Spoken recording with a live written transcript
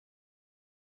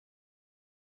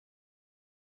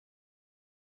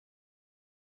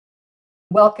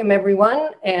Welcome,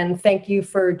 everyone, and thank you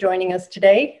for joining us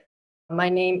today. My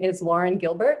name is Lauren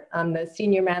Gilbert. I'm the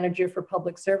Senior Manager for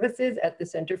Public Services at the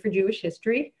Center for Jewish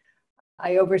History.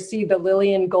 I oversee the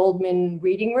Lillian Goldman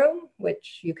Reading Room,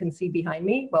 which you can see behind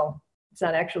me. Well, it's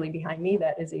not actually behind me.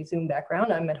 That is a Zoom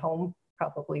background. I'm at home,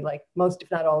 probably like most, if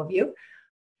not all of you.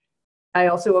 I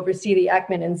also oversee the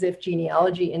Ackman and Ziff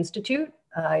Genealogy Institute.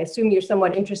 I assume you're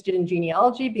somewhat interested in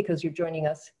genealogy because you're joining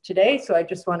us today. So I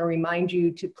just want to remind you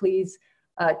to please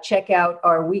check out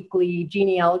our weekly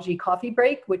genealogy coffee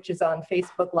break, which is on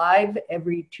Facebook Live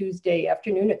every Tuesday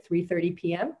afternoon at 3:30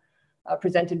 p.m.,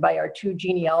 presented by our two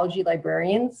genealogy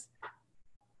librarians.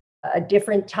 A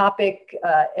different topic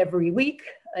every week,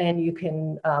 and you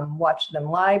can watch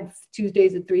them live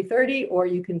Tuesdays at 3:30, or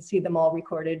you can see them all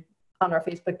recorded on our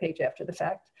Facebook page after the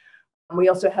fact. We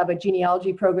also have a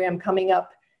genealogy program coming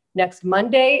up next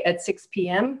Monday at 6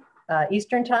 p.m.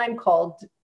 Eastern Time called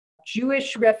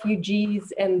Jewish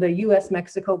Refugees and the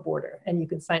US-Mexico Border, and you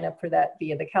can sign up for that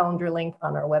via the calendar link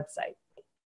on our website.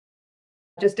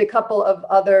 Just a couple of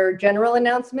other general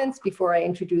announcements before I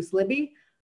introduce Libby.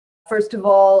 First of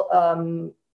all,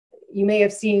 you may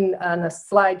have seen on a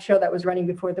slideshow that was running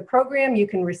before the program, you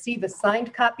can receive a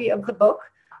signed copy of the book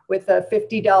with a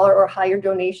 $50 or higher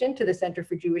donation to the Center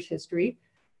for Jewish History.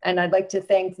 And I'd like to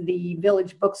thank the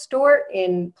Village Bookstore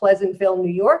in Pleasantville,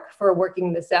 New York, for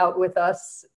working this out with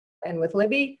us and with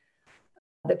Libby.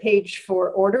 The page for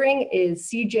ordering is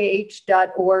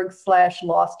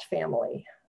cjh.org/lostfamily.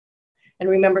 And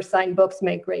remember, signed books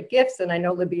make great gifts, and I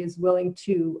know Libby is willing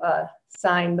to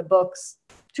sign the books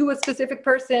to a specific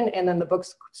person, and then the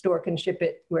bookstore can ship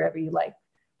it wherever you like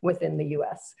within the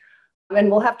US. And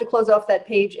we'll have to close off that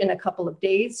page in a couple of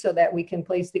days so that we can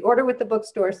place the order with the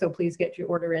bookstore, so please get your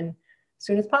order in as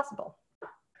soon as possible.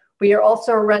 We are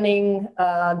also running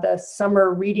the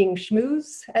summer reading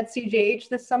schmooze at CJH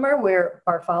this summer, where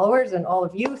our followers and all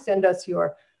of you send us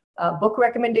your book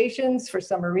recommendations for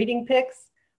summer reading picks.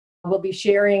 We'll be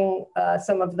sharing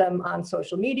some of them on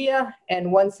social media,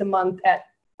 and once a month at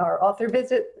our author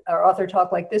visit, our author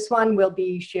talk like this one, we'll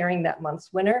be sharing that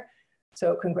month's winner.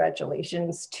 So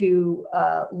congratulations to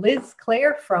Liz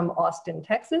Clare from Austin,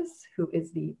 Texas, who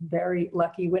is the very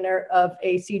lucky winner of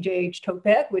a CJH tote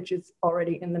bag, which is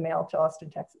already in the mail to Austin,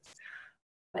 Texas.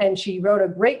 And she wrote a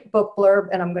great book blurb,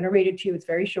 and I'm going to read it to you. It's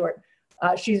very short.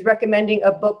 She's recommending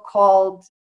a book called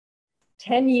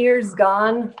 10 Years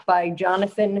Gone by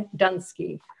Jonathan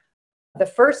Dunsky, the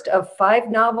first of 5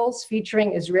 novels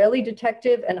featuring Israeli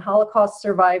detective and Holocaust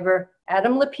survivor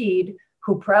Adam Lapid,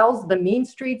 who prowls the mean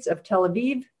streets of Tel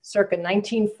Aviv circa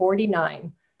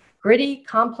 1949. Gritty,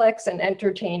 complex, and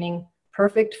entertaining,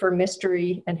 perfect for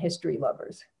mystery and history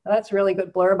lovers. Now, that's a really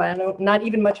good blurb. I know, not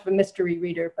even much of a mystery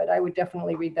reader, but I would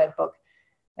definitely read that book.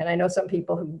 And I know some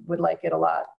people who would like it a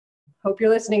lot. Hope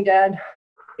you're listening, Dad.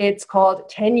 It's called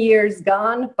 10 Years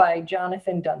Gone by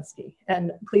Jonathan Dunsky.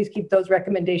 And please keep those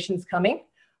recommendations coming.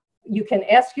 You can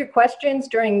ask your questions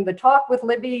during the talk with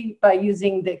Libby by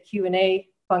using the Q&A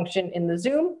function in the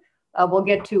Zoom. We'll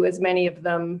get to as many of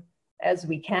them as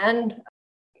we can,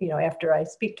 after I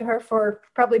speak to her for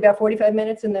probably about 45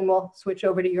 minutes, and then we'll switch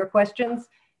over to your questions,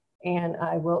 and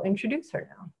I will introduce her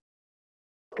now.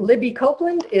 Libby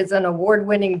Copeland is an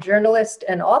award-winning journalist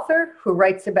and author who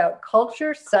writes about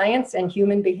culture, science, and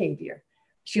human behavior.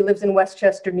 She lives in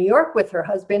Westchester, New York with her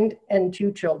husband and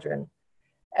 2 children.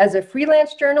 As a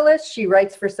freelance journalist, she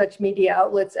writes for such media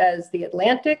outlets as The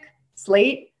Atlantic,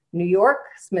 Slate, New York,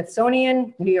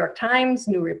 Smithsonian, New York Times,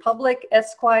 New Republic,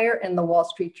 Esquire, and the Wall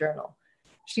Street Journal.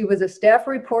 She was a staff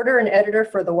reporter and editor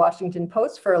for the Washington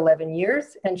Post for 11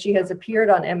 years, and she has appeared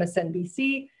on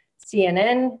MSNBC,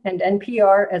 CNN, and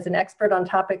NPR as an expert on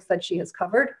topics that she has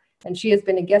covered, and she has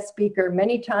been a guest speaker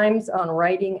many times on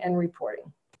writing and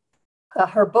reporting.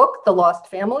 Her book, The Lost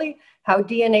Family: How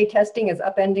DNA Testing is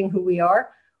Upending Who We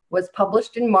Are, was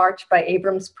published in March by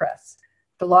Abrams Press.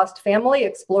 The Lost Family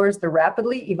explores the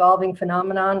rapidly evolving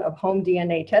phenomenon of home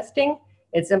DNA testing,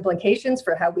 its implications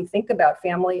for how we think about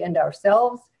family and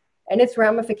ourselves, and its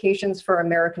ramifications for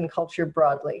American culture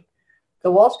broadly.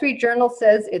 The Wall Street Journal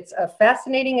says it's a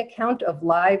fascinating account of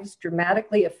lives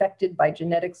dramatically affected by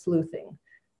genetic sleuthing.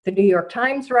 The New York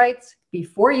Times writes,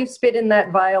 "Before you spit in that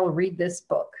vial, read this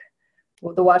book."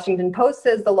 Well, the Washington Post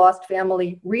says The Lost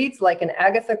Family reads like an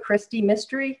Agatha Christie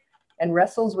mystery and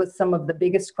wrestles with some of the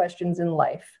biggest questions in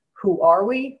life. Who are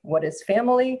we? What is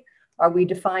family? Are we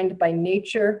defined by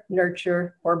nature,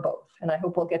 nurture, or both? And I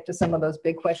hope we'll get to some of those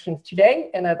big questions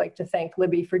today. And I'd like to thank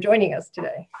Libby for joining us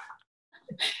today.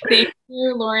 Thank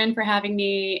you, Lauren, for having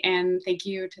me. And thank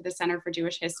you to the Center for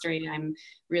Jewish History. I'm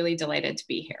really delighted to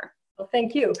be here. Well,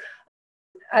 thank you.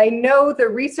 I know the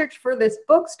research for this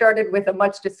book started with a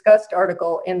much discussed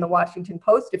article in the Washington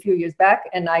Post a few years back,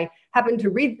 and I happened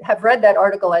to have read that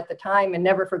article at the time and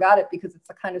never forgot it because it's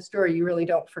the kind of story you really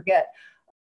don't forget.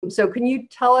 So can you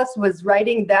tell us, was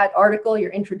writing that article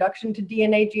your introduction to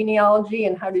DNA genealogy,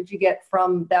 and how did you get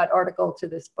from that article to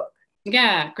this book?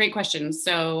 Yeah, great question.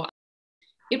 So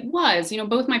it was,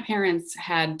 both my parents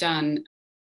had done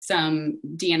some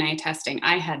DNA testing.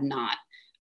 I had not.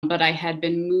 But I had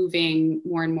been moving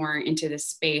more and more into the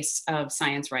space of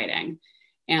science writing.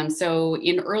 And so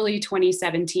in early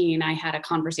 2017, I had a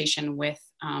conversation with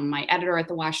my editor at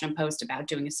the Washington Post about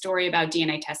doing a story about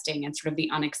DNA testing and sort of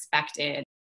the unexpected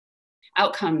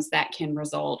outcomes that can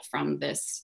result from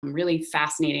this really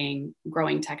fascinating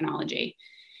growing technology.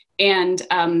 And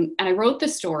I wrote the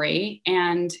story,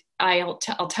 and I'll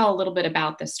tell a little bit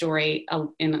about the story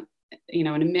in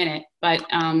a minute. But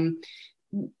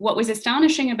what was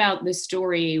astonishing about the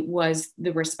story was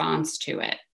the response to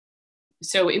it.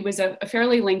 So it was a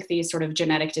fairly lengthy sort of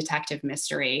genetic detective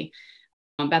mystery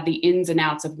about the ins and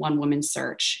outs of one woman's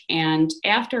search. And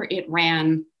after it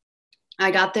ran,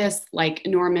 I got this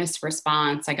enormous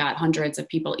response. I got hundreds of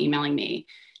people emailing me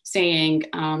saying,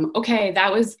 okay,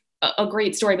 that was a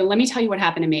great story, but let me tell you what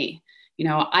happened to me.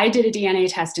 I did a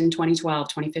DNA test in 2012,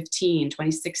 2015,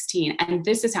 2016, and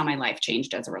this is how my life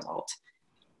changed as a result.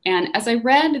 And as I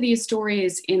read these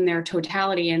stories in their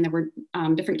totality, and there were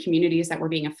different communities that were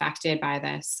being affected by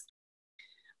this,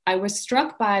 I was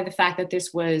struck by the fact that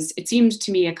this was, it seemed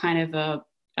to me, a kind of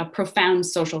a profound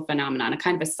social phenomenon, a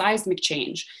kind of a seismic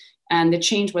change. And the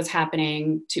change was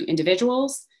happening to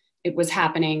individuals, it was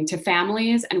happening to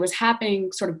families, and it was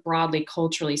happening sort of broadly,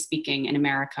 culturally speaking, in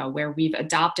America, where we've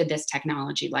adopted this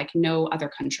technology like no other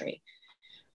country.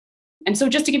 And so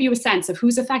just to give you a sense of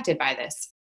who's affected by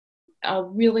this, a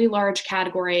really large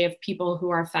category of people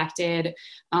who are affected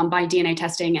by DNA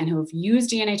testing and who have used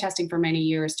DNA testing for many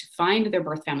years to find their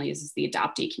birth families is the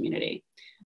adoptee community,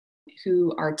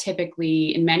 who are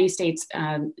typically, in many states,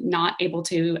 not able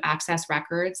to access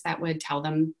records that would tell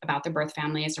them about their birth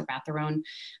families or about their own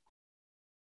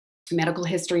medical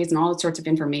histories and all sorts of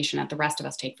information that the rest of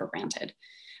us take for granted.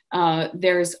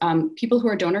 There's people who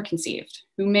are donor conceived,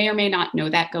 who may or may not know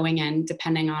that going in,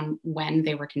 depending on when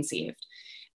they were conceived.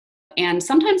 And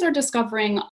sometimes are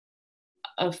discovering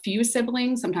a few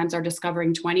siblings, sometimes are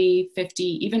discovering 20, 50,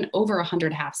 even over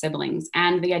 100 half siblings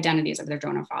and the identities of their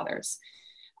donor fathers.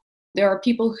 There are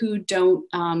people who don't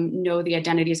know the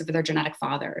identities of their genetic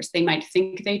fathers. They might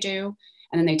think they do,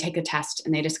 and then they take a test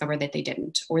and they discover that they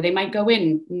didn't. Or they might go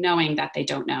in knowing that they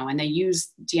don't know, and they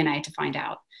use DNA to find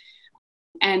out.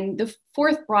 And the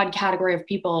fourth broad category of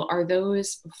people are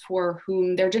those for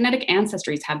whom their genetic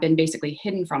ancestries have been basically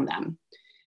hidden from them.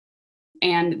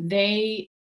 And they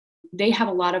have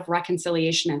a lot of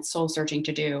reconciliation and soul searching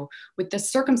to do with the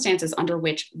circumstances under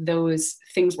which those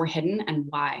things were hidden and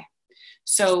why.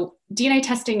 So DNA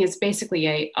testing is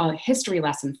basically a history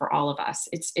lesson for all of us.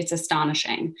 It's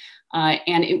astonishing.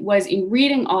 And it was in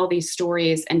reading all these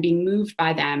stories and being moved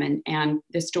by them, and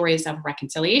the stories of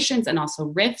reconciliations and also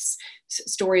rifts,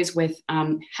 stories with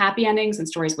happy endings and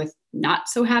stories with not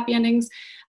so happy endings,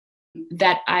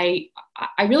 that I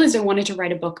realized I wanted to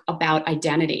write a book about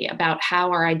identity, about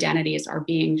how our identities are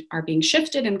being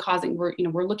shifted and causing,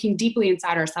 we're looking deeply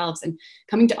inside ourselves and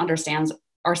coming to understand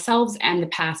ourselves and the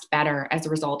past better as a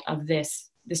result of this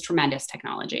tremendous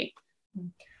technology.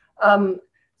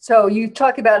 So you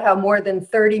talk about how more than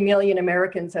 30 million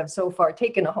Americans have so far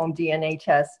taken a home DNA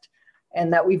test,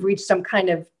 and that we've reached some kind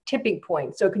of tipping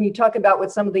point. So can you talk about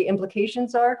what some of the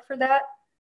implications are for that?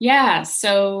 Yeah,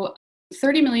 so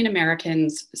 30 million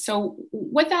Americans. So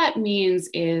what that means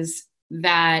is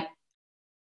that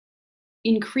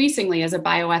increasingly, as a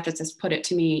bioethicist put it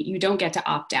to me, you don't get to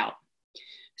opt out.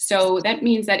 So that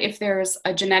means that if there's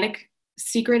a genetic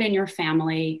secret in your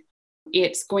family,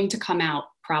 it's going to come out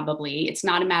probably. It's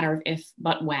not a matter of if,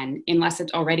 but when, unless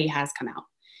it already has come out.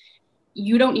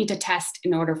 You don't need to test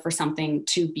in order for something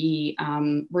to be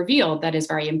revealed that is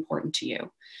very important to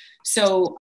you.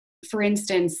 So, for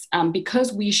instance,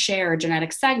 because we share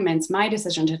genetic segments, my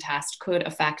decision to test could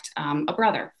affect a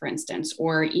brother, for instance,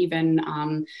 or even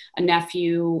a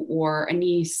nephew or a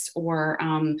niece or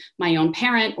my own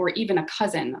parent, or even a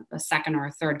cousin, a second or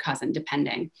a third cousin,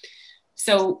 depending.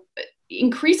 So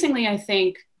increasingly, I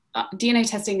think DNA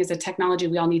testing is a technology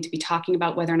we all need to be talking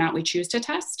about whether or not we choose to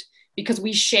test, because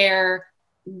we share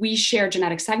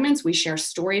genetic segments, we share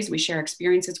stories, we share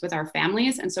experiences with our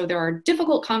families. And so there are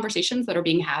difficult conversations that are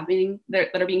being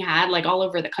had like all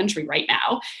over the country right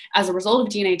now as a result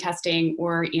of DNA testing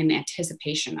or in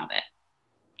anticipation of it.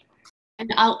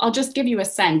 And I'll just give you a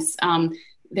sense.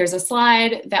 there's a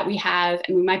slide that we have,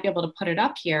 and we might be able to put it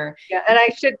up here. Yeah, and I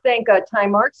should thank Ty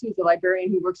Marks, who's a librarian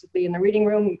who works with me in the reading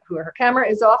room, who her camera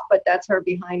is off, but that's her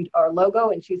behind our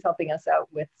logo, and she's helping us out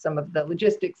with some of the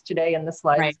logistics today and the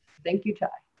slides. Right. Thank you, Ty.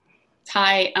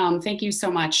 Ty, thank you so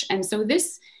much. And so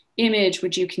this image,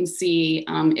 which you can see,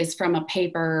 is from a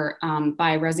paper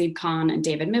by Razib Khan and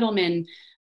David Middleman,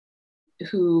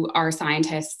 who are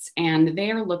scientists, and they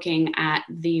are looking at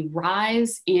the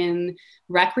rise in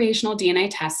recreational DNA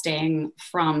testing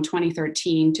from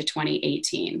 2013 to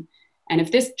 2018. And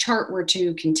if this chart were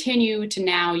to continue to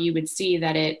now, you would see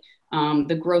that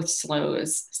the growth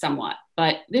slows somewhat.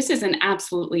 But this is an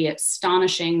absolutely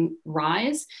astonishing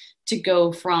rise to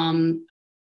go from,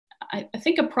 I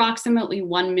think, approximately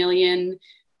 1 million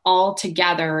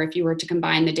altogether, if you were to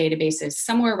combine the databases,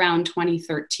 somewhere around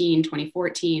 2013,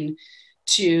 2014,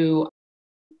 to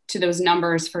those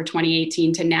numbers for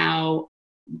 2018 to now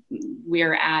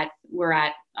we're at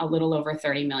a little over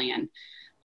 30 million.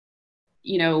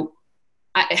 You know,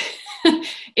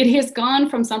 it has gone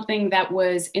from something that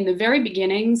was in the very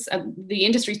beginnings of the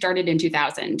industry started in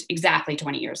 2000, exactly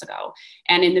 20 years ago.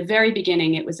 And in the very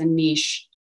beginning, it was a niche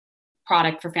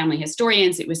product for family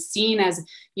historians. It was seen as,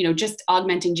 you know, just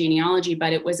augmenting genealogy,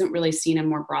 but it wasn't really seen in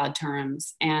more broad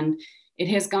terms. And it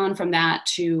has gone from that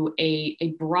to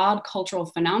a broad cultural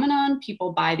phenomenon.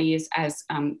 People buy these as,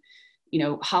 you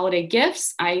know, holiday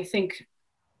gifts. I think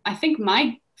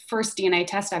my first DNA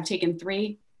test, I've taken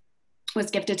 3, was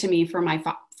gifted to me from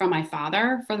my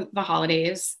father for the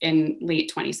holidays in late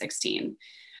 2016.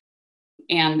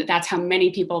 And that's how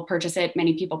many people purchase it.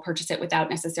 Many people purchase it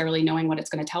without necessarily knowing what it's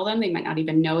going to tell them. They might not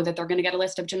even know that they're going to get a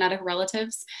list of genetic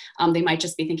relatives. They might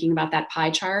just be thinking about that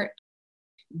pie chart.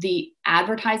 The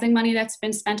advertising money that's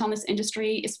been spent on this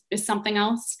industry is something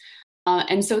else.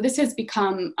 And so this has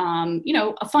become, you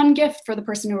know, a fun gift for the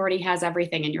person who already has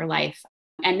everything in your life.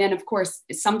 And then, of course,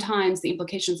 sometimes the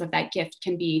implications of that gift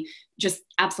can be just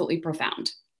absolutely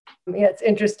profound. Yeah, it's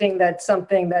interesting that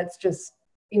something that's just,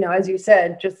 you know, as you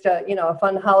said, just you know, a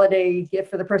fun holiday gift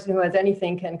for the person who has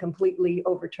anything can completely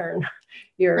overturn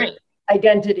your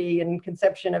identity and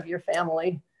conception of your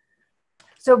family.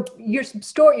 So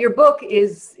your book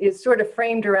is sort of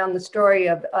framed around the story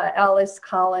of Alice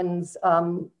Collins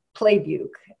Plebuch.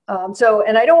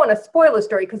 And I don't want to spoil the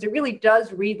story because it really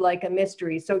does read like a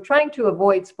mystery. So trying to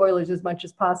avoid spoilers as much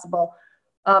as possible.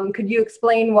 Could you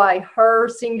explain why her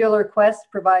singular quest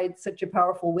provides such a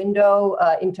powerful window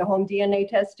into home DNA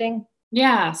testing?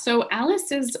 Yeah, so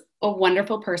Alice is a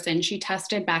wonderful person. She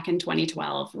tested back in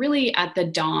 2012, really at the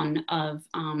dawn of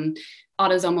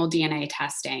autosomal DNA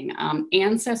testing.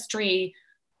 Ancestry,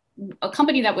 a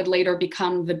company that would later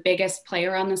become the biggest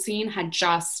player on the scene, had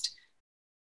just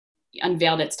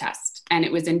unveiled its test, and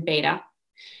it was in beta.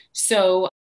 So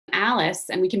Alice,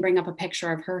 and we can bring up a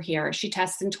picture of her here, she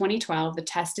tests in 2012. The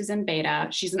test is in beta.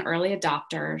 She's an early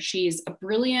adopter. She's a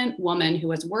brilliant woman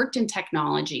who has worked in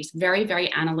technology, very,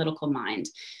 very analytical mind.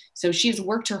 So she's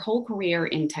worked her whole career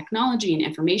in technology and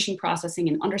information processing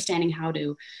and understanding how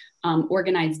to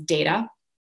organize data.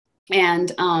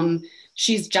 And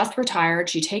she's just retired.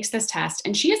 She takes this test,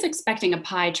 and she is expecting a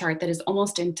pie chart that is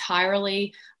almost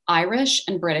entirely Irish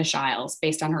and British Isles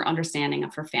based on her understanding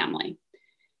of her family.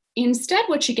 Instead,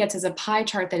 what she gets is a pie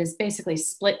chart that is basically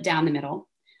split down the middle.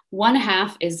 One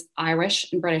half is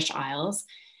Irish and British Isles,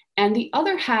 and the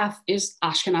other half is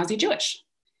Ashkenazi Jewish.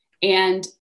 And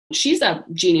she's a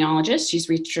genealogist. She's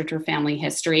researched her family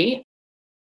history.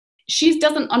 She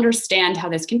doesn't understand how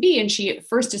this can be, and she at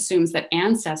first assumes that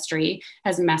Ancestry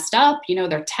has messed up. You know,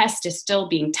 their test is still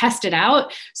being tested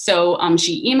out. So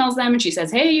she emails them and she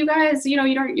says, "Hey, you guys, you know,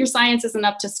 your science isn't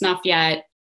up to snuff yet.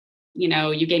 You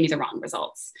know, you gave me the wrong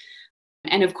results."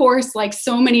 And of course, like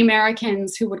so many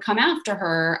Americans who would come after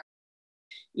her,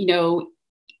 you know,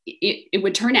 it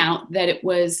would turn out that it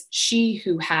was she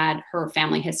who had her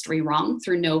family history wrong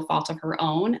through no fault of her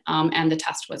own, and the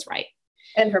test was right.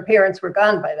 And her parents were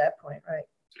gone by that point, right?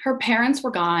 Her parents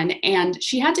were gone, and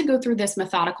she had to go through this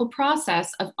methodical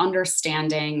process of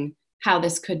understanding how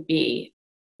this could be.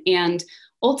 And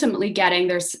ultimately getting,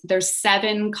 there's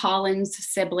 7 Collins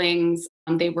siblings.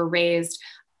 They were raised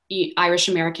Irish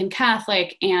American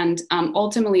Catholic, and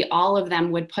ultimately all of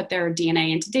them would put their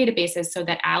DNA into databases so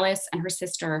that Alice and her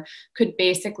sister could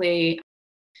basically,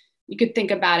 you could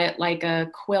think about it like a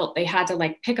quilt. They had to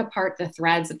like pick apart the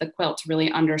threads of the quilt to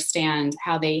really understand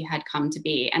how they had come to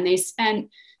be. And they spent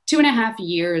 2.5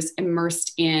 years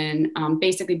immersed in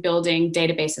basically building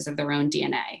databases of their own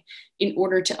DNA in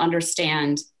order to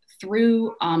understand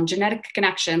through genetic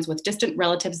connections with distant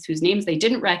relatives whose names they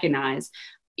didn't recognize,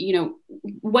 you know,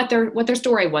 what their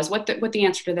story was, what the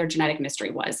answer to their genetic mystery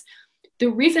was. The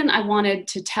reason I wanted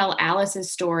to tell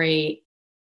Alice's story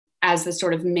as the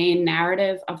sort of main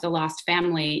narrative of the lost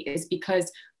family is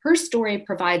because her story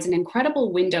provides an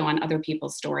incredible window on other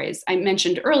people's stories. I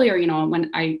mentioned earlier, when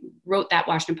I wrote that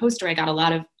Washington Post story, I got a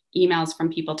lot of emails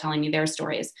from people telling me their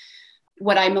stories.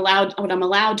 What I'm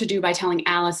allowed to do by telling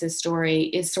Alice's story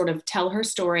is sort of tell her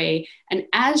story. And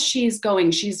as she's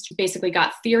going, she's basically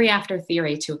got theory after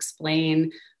theory to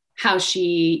explain how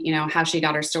she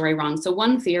got her story wrong. So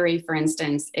one theory, for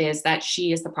instance, is that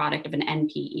she is the product of an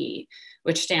NPE,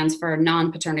 which stands for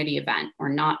non-paternity event or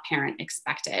not parent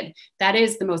expected. That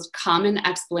is the most common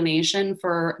explanation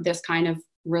for this kind of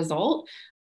result.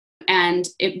 And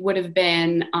it would have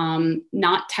been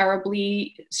not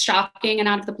terribly shocking and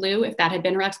out of the blue if that had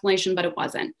been her explanation, but it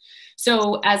wasn't.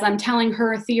 So as I'm telling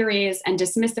her theories and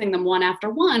dismissing them one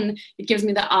after one, it gives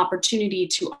me the opportunity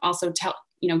to also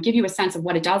give you a sense of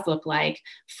what it does look like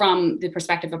from the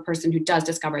perspective of a person who does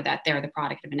discover that they're the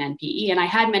product of an NPE. And I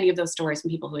had many of those stories from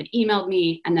people who had emailed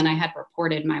me, and then I had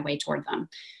reported my way toward them.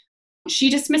 She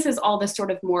dismisses all this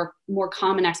sort of more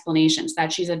common explanations,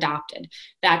 that she's adopted,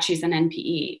 that she's an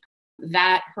NPE,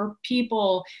 that her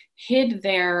people hid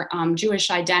their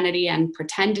Jewish identity and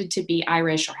pretended to be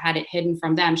Irish or had it hidden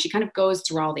from them. She kind of goes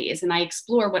through all these, and I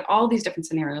explore what all these different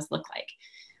scenarios look like.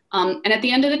 And at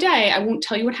the end of the day, I won't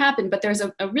tell you what happened, but there's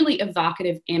a really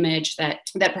evocative image that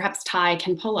perhaps Ty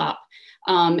can pull up.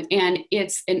 And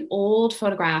it's an old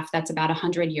photograph that's about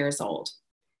 100 years old.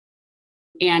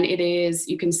 And it is,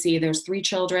 you can see there's 3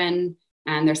 children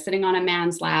and they're sitting on a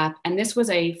man's lap. And this was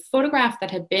a photograph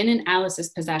that had been in Alice's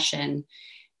possession.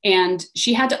 And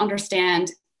she had to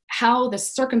understand how the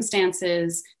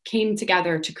circumstances came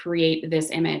together to create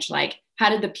this image. Like, how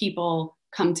did the people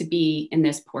come to be in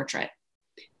this portrait?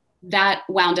 That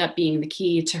wound up being the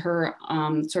key to her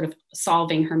sort of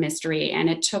solving her mystery. And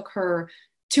it took her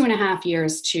 2.5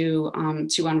 years to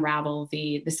unravel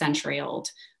the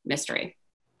century-old mystery.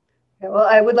 Well,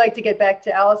 I would like to get back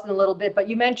to Alice in a little bit, but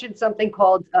you mentioned something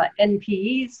called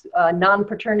NPEs,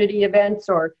 non-paternity events,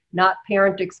 or not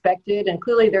parent expected, and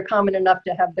clearly they're common enough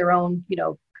to have their own,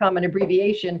 common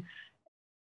abbreviation.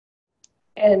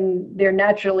 And they're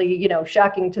naturally,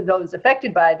 shocking to those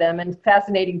affected by them and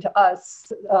fascinating to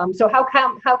us. So how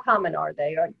common are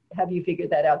they? Or have you figured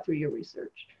that out through your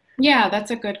research? Yeah,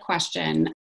 that's a good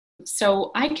question.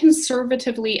 So I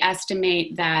conservatively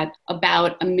estimate that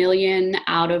about 1 million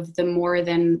out of the more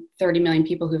than 30 million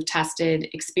people who've tested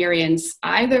experience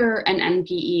either an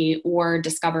NPE or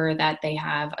discover that they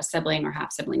have a sibling or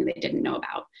half sibling they didn't know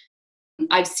about.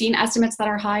 I've seen estimates that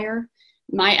are higher.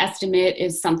 My estimate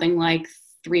is something like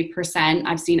 3%.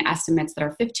 I've seen estimates that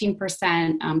are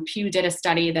 15%. Pew did a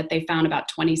study that they found about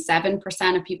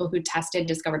 27% of people who tested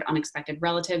discovered unexpected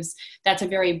relatives. That's a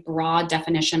very broad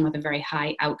definition with a very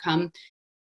high outcome.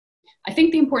 I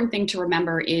think the important thing to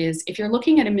remember is if you're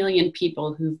looking at 1 million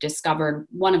people who've discovered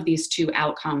one of these 2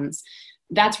 outcomes,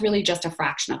 that's really just a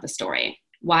fraction of the story.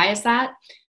 Why is that?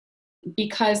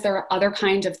 Because there are other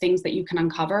kinds of things that you can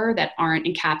uncover that aren't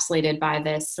encapsulated by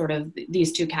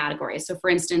these 2 categories. So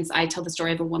for instance, I tell the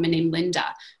story of a woman named Linda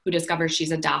who discovers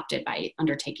she's adopted by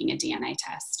undertaking a DNA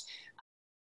test.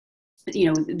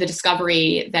 The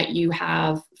discovery that you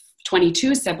have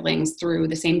 22 siblings through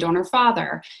the same donor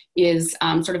father is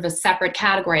sort of a separate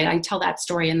category. And I tell that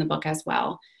story in the book as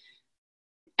well.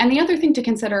 And the other thing to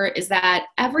consider is that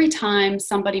every time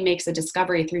somebody makes a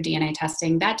discovery through DNA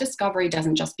testing, that discovery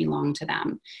doesn't just belong to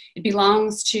them. It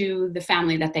belongs to the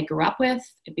family that they grew up with.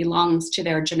 It belongs to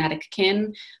their genetic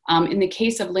kin. In the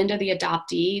case of Linda, the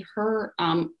adoptee, her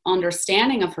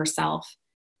understanding of herself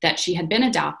that she had been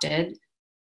adopted,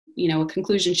 a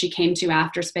conclusion she came to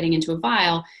after spitting into a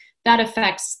vial, that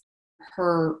affects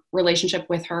her relationship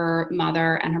with her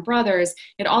mother and her brothers.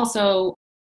 It also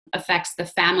affects the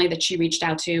family that she reached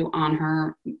out to on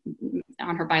her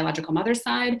biological mother's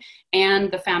side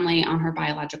and the family on her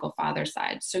biological father's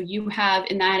side. So you have,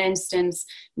 in that instance,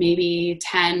 maybe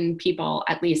 10 people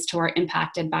at least who are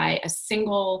impacted by the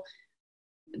single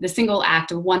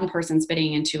act of one person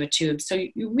spitting into a tube. So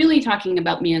you're really talking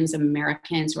about millions of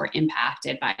Americans who are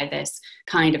impacted by this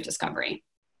kind of discovery.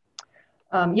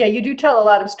 You do tell a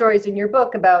lot of stories in your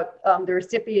book about the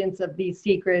recipients of these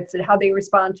secrets and how they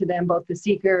respond to them, both the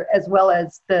seeker as well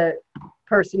as the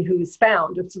person who's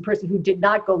found. It's the person who did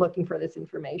not go looking for this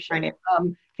information. Right.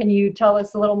 Can you tell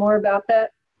us a little more about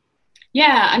that?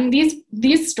 Yeah, I mean,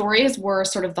 these stories were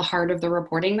sort of the heart of the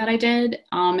reporting that I did,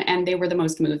 and they were the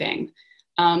most moving.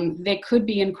 They could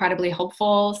be incredibly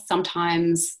hopeful.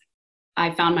 Sometimes I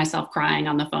found myself crying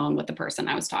on the phone with the person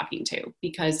I was talking to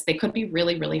because they could be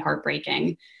really, really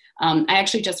heartbreaking. I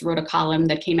actually just wrote a column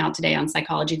that came out today on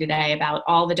Psychology Today about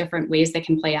all the different ways they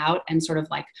can play out and sort of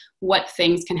like what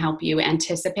things can help you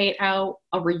anticipate how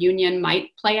a reunion might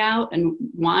play out and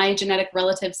why genetic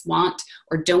relatives want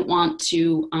or don't want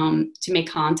to make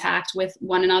contact with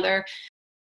one another.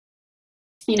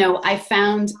 You know, I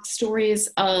found stories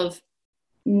of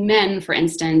men, for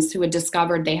instance, who had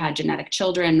discovered they had genetic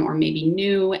children or maybe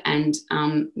knew and,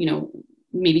 you know,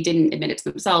 maybe didn't admit it to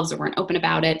themselves or weren't open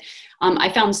about it. I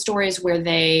found stories where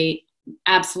they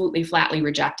absolutely flatly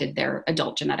rejected their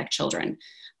adult genetic children.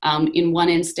 In one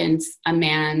instance, a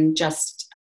man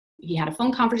he had a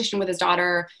phone conversation with his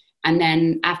daughter, and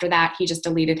then after that, he just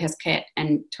deleted his kit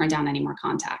and turned down any more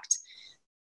contact.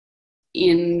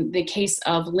 In the case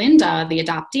of Linda, the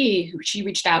adoptee, who she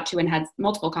reached out to and had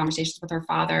multiple conversations with her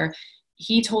father,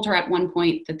 he told her at one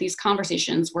point that these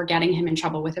conversations were getting him in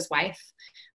trouble with his wife.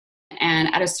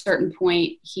 And at a certain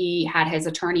point, he had his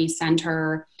attorney send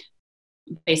her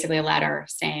basically a letter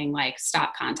saying, like,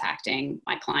 stop contacting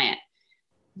my client.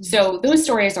 So those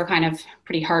stories are kind of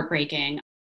pretty heartbreaking.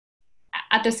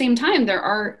 At the same time, there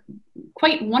are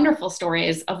quite wonderful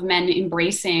stories of men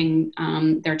embracing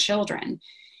their children.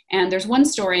 And there's one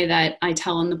story that I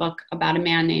tell in the book about a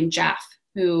man named Jeff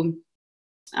who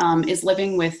is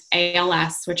living with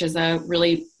ALS, which is a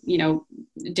really, you know,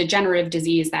 degenerative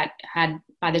disease that had,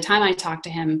 by the time I talked to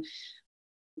him,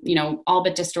 you know, all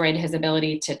but destroyed his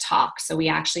ability to talk. So we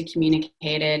actually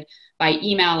communicated by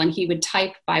email, and he would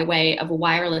type by way of a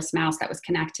wireless mouse that was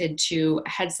connected to a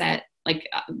headset, like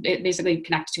basically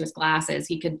connected to his glasses.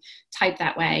 He could type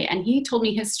that way. And he told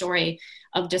me his story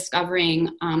of discovering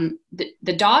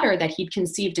the daughter that he'd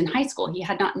conceived in high school. He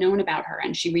had not known about her,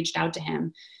 and she reached out to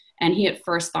him. And he at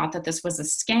first thought that this was a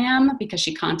scam because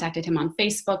she contacted him on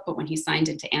Facebook. But when he signed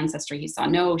into Ancestry, he saw,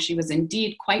 no, she was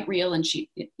indeed quite real. And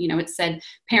she, you know, it said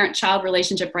parent-child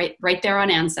relationship right there on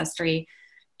Ancestry.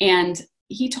 And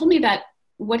he told me that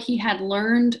what he had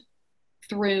learned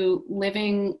through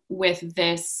living with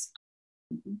this,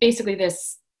 basically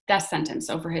this death sentence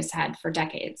over his head for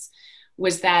decades,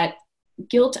 was that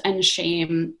guilt and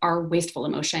shame are wasteful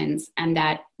emotions and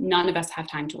that none of us have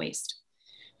time to waste.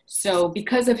 So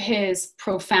because of his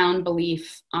profound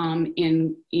belief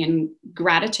in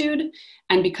gratitude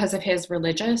and because of his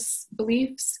religious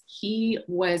beliefs, he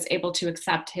was able to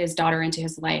accept his daughter into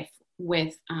his life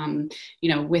with, you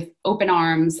know, with open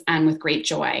arms and with great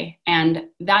joy. And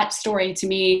that story to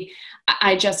me,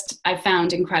 I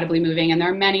found incredibly moving. And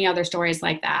there are many other stories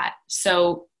like that.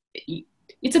 So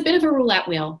it's a bit of a roulette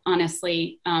wheel,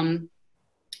 honestly.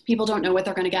 People don't know what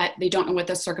they're going to get. They don't know what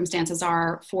the circumstances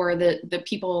are for the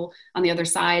people on the other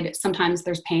side. Sometimes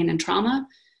there's pain and trauma.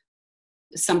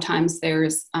 Sometimes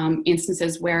there's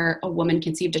instances where a woman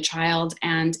conceived a child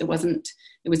and it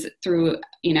was through,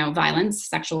 you know, violence,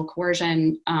 sexual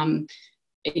coercion,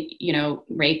 you know,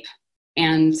 rape.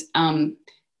 And,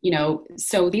 you know,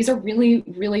 so these are really,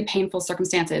 really painful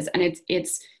circumstances. And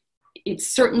it's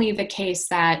certainly the case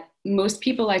that most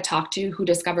people I talked to who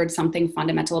discovered something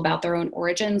fundamental about their own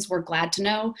origins were glad to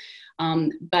know,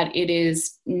 but it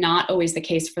is not always the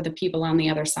case for the people on the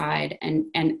other side. And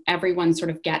everyone sort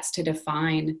of gets to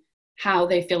define how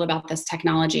they feel about this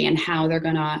technology and how they're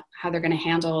gonna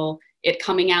handle it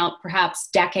coming out perhaps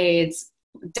decades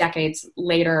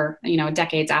later, you know,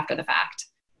 decades after the fact.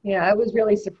 Yeah, I was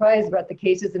really surprised about the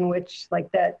cases in which,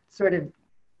 like, that sort of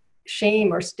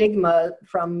shame or stigma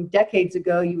from decades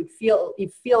ago, you feel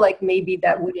like maybe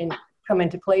that wouldn't come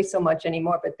into play so much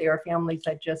anymore, but there are families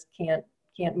that just can't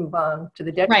move on, to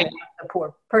the detriment of the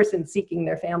poor person seeking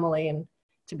their family and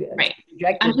to be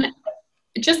rejected.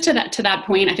 Just to that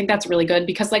point, I think that's really good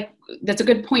because, like, that's a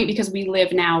good point because we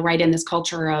live now right in this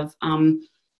culture of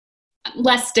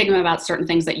less stigma about certain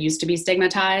things that used to be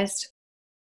stigmatized.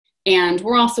 And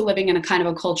we're also living in a kind of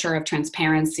a culture of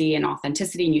transparency and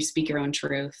authenticity, and you speak your own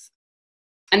truth.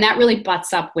 And that really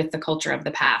butts up with the culture of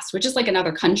the past, which is like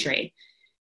another country.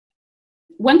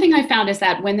 One thing I found is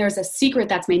that when there's a secret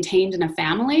that's maintained in a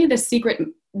family, the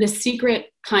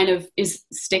secret kind of is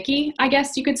sticky, I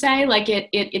guess you could say. Like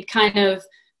it kind of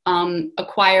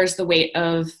acquires the weight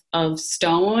of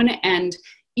stone. And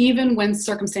even when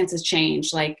circumstances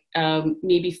change, like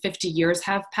maybe 50 years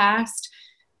have passed,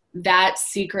 that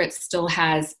secret still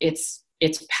has its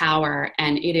power,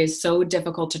 and it is so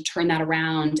difficult to turn that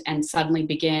around and suddenly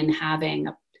begin having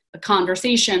a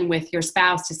conversation with your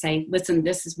spouse to say, listen,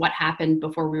 this is what happened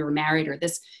before we were married, or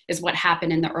this is what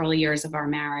happened in the early years of our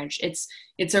marriage.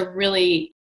 It's a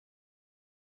really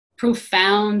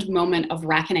profound moment of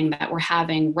reckoning that we're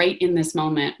having right in this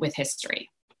moment with history.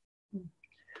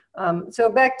 So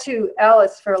back to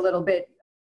Alice for a little bit.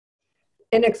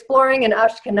 In exploring an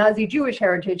Ashkenazi Jewish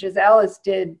heritage, as Alice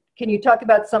did, can you talk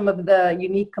about some of the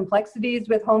unique complexities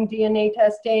with home DNA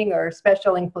testing or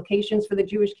special implications for the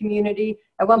Jewish community?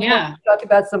 At one point, you talked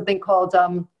about something called,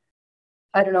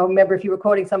 I don't know, remember if you were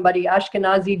quoting somebody,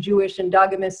 Ashkenazi Jewish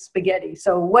endogamous spaghetti.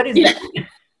 So what is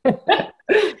that?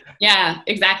 Yeah,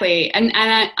 exactly. And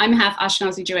I'm half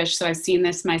Ashkenazi Jewish, so I've seen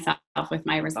this myself with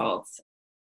my results.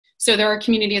 So there are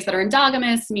communities that are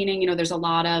endogamous, meaning, there's a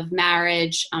lot of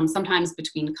marriage, sometimes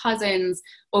between cousins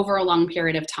over a long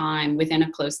period of time within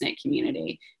a close-knit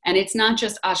community. And it's not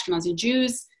just Ashkenazi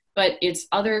Jews, but it's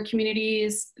other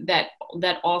communities that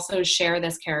also share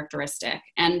this characteristic.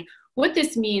 And what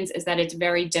this means is that it's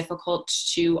very difficult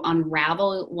to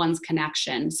unravel one's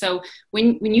connection. So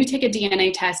when you take a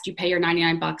DNA test, you pay your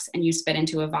 $99 and you spit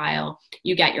into a vial,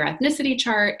 you get your ethnicity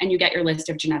chart and you get your list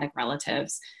of genetic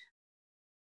relatives.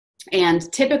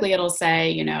 And typically it'll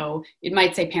say, it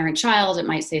might say parent child, it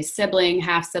might say sibling,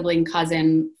 half sibling,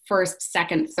 cousin, first,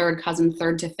 second, third cousin,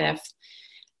 third to fifth.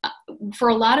 For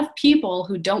a lot of people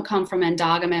who don't come from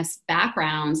endogamous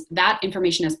backgrounds, that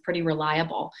information is pretty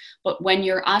reliable. But when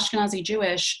you're Ashkenazi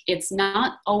Jewish, it's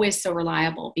not always so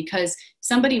reliable because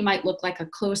somebody might look like a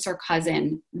closer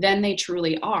cousin than they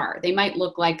truly are. They might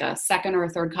look like a second or a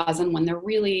third cousin when they're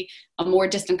really a more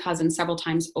distant cousin several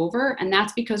times over. And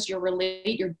that's because you're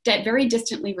very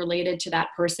distantly related to that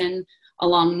person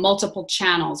along multiple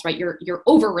channels, right? You're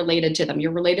over related to them.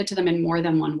 You're related to them in more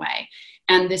than one way.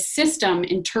 And this system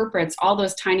interprets all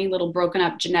those tiny little broken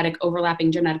up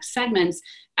overlapping genetic segments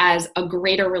as a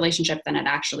greater relationship than it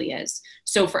actually is.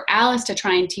 So for Alice to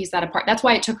try and tease that apart, that's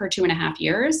why it took her 2.5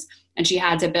 years. And she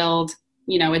had to build,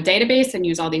 a database and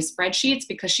use all these spreadsheets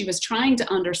because she was trying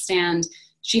to understand.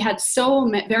 She had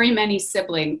very many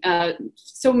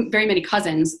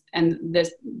cousins, and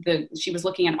she was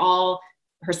looking at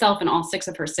herself and all 6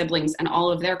 of her siblings and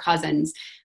all of their cousins.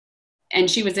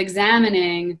 And she was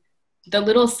examining the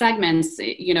little segments,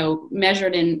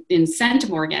 measured in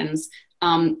centimorgans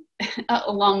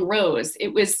along rows.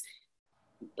 It was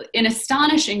an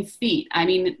astonishing feat. I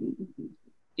mean,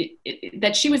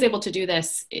 that she was able to do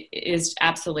this is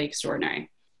absolutely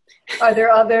extraordinary. Are there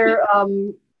other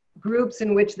groups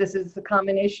in which this is a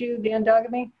common issue, the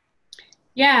endogamy?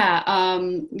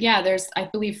 Yeah, there's, I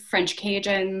believe, French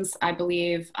Cajuns, I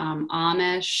believe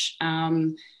Amish.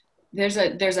 There's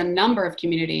a number of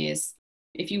communities.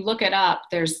 If you look it up,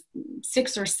 there's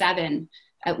 6 or 7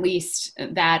 at least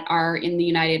that are in the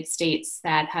United States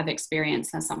that have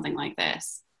experienced something like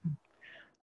this.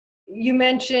 You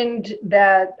mentioned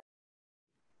that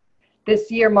this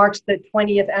year marks the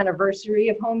 20th anniversary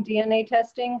of home DNA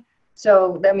testing.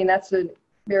 So, that's a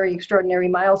very extraordinary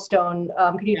milestone.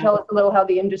 Could you tell us a little how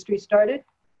the industry started?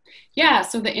 Yeah,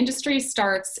 so the industry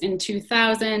starts in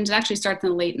 2000. It actually starts in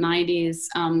the late 90s.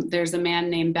 There's a man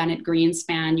named Bennett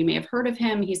Greenspan. You may have heard of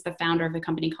him. He's the founder of a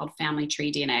company called Family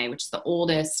Tree DNA, which is the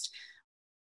oldest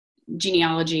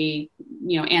genealogy,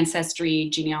 ancestry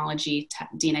genealogy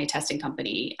DNA testing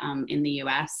company in the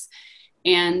US.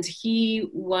 And he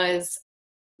was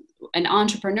an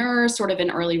entrepreneur, sort of in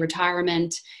early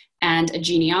retirement, and a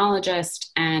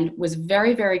genealogist, and was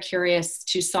very, very curious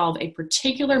to solve a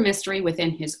particular mystery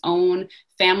within his own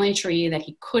family tree that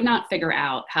he could not figure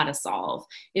out how to solve.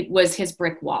 It was his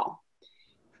brick wall.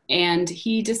 And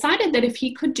he decided that if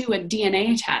he could do a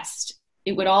DNA test,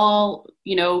 it would all,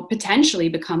 potentially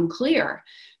become clear.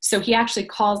 So he actually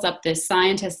calls up this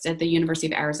scientist at the University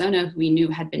of Arizona who he knew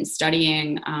had been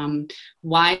studying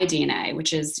Y DNA,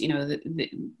 which is,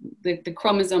 the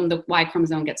chromosome, the Y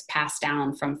chromosome gets passed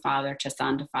down from father to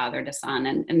son to father to son.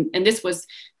 And this was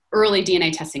early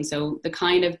DNA testing. So the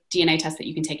kind of DNA test that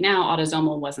you can take now,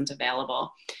 autosomal, wasn't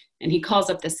available. And he calls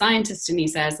up the scientist and he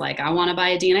says, I want to buy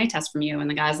a DNA test from you. And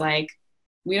the guy's like,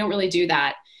 we don't really do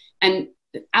that. And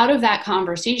out of that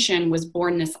conversation was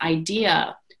born this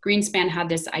idea. Greenspan had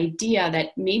this idea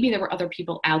that maybe there were other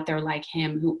people out there like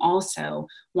him who also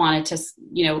wanted to,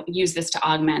 use this to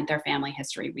augment their family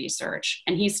history research.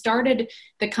 And he started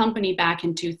the company back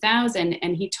in 2000.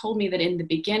 And he told me that in the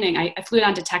beginning, I flew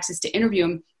down to Texas to interview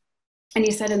him. And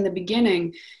he said in the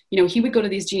beginning, he would go to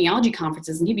these genealogy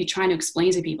conferences and he'd be trying to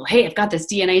explain to people, hey, I've got this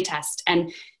DNA test.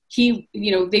 And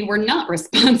they were not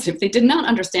responsive. They did not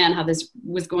understand how this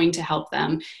was going to help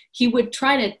them. He would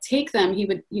try to take them. He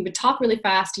would talk really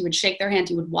fast. He would shake their hand.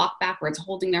 He would walk backwards,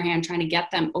 holding their hand, trying to get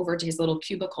them over to his little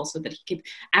cubicle so that he could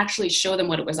actually show them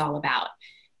what it was all about.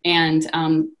 And,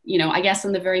 I guess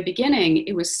in the very beginning,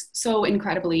 it was so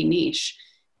incredibly niche.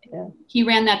 Yeah. He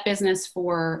ran that business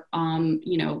for,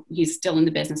 he's still in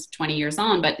the business 20 years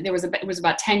on, but it was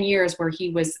about 10 years where he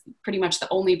was pretty much the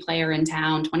only player in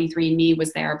town. 23andMe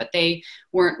was there, but they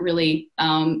weren't really,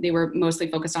 they were mostly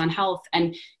focused on health.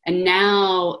 And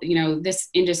now, this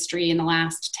industry in the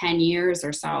last 10 years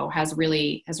or so has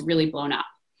really blown up.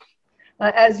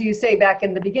 As you say, back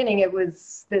in the beginning, it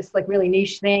was this like really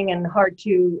niche thing and hard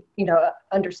to,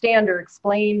 understand or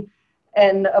explain.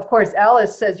 And of course,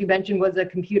 Alice, as you mentioned, was a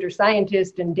computer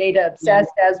scientist and data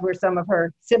obsessed, as were some of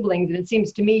her siblings. And it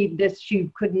seems to me she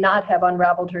could not have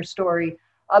unraveled her story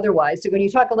otherwise. So when you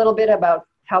talk a little bit about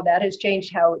how that has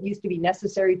changed, how it used to be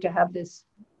necessary to have this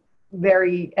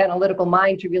very analytical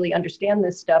mind to really understand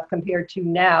this stuff compared to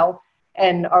now,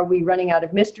 and are we running out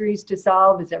of mysteries to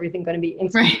solve? Is everything going to be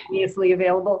instantaneously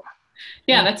available?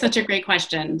 Yeah, that's such a great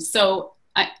question. So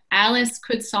Alice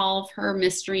could solve her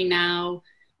mystery now,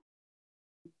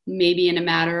 maybe in a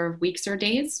matter of weeks or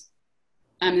days.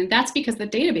 And that's because the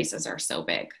databases are so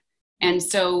big. And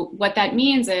so what that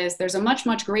means is there's a much,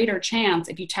 much greater chance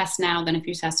if you test now than if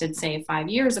you tested, say, 5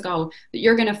 years ago, that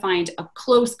you're going to find a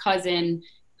close cousin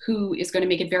who is going to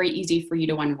make it very easy for you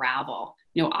to unravel.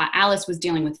 Alice was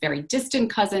dealing with very distant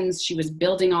cousins. She was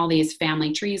building all these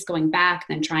family trees going back,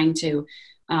 then trying to,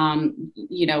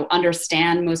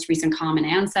 understand most recent common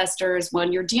ancestors.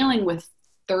 When you're dealing with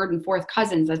third and fourth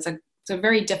cousins, it's a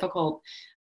very difficult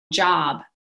job.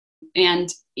 And,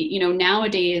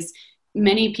 nowadays,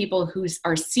 many people who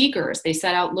are seekers, they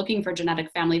set out looking for genetic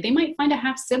family. They might find a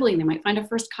half sibling. They might find a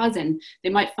first cousin. They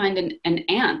might find an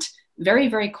aunt very,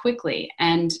 very quickly.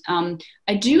 And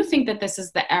I do think that this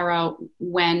is the era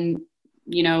when,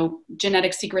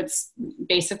 genetic secrets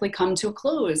basically come to a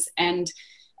close. And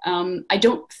I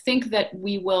don't think that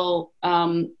we will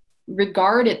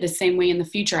regard it the same way in the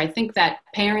future. I think that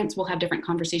parents will have different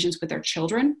conversations with their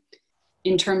children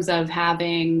in terms of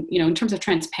having, in terms of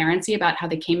transparency about how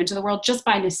they came into the world just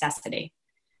by necessity.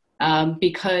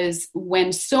 Because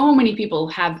when so many people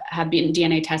have been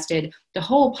DNA tested, the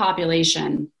whole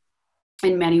population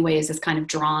in many ways is kind of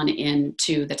drawn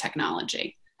into the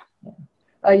technology.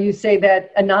 You say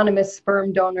that anonymous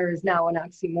sperm donor is now an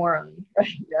oxymoron,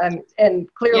 right? And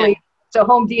clearly, So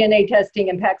home DNA testing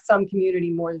impacts some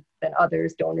community more than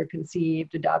others, donor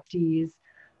conceived, adoptees.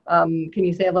 Can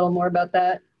you say a little more about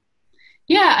that?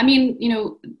 Yeah, I mean,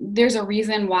 there's a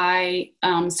reason why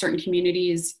certain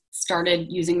communities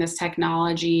started using this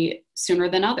technology sooner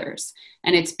than others.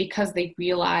 And it's because they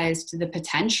realized the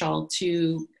potential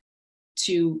to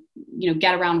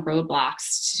get around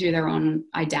roadblocks to their own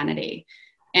identity.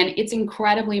 And it's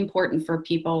incredibly important for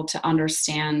people to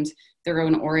understand their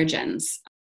own origins.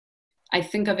 I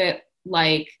think of it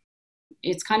like,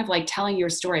 it's kind of like telling your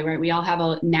story, right? We all have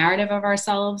a narrative of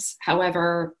ourselves.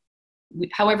 However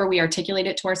we articulate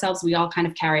it to ourselves, we all kind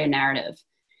of carry a narrative.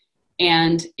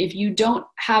 And if you don't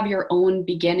have your own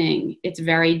beginning, it's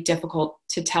very difficult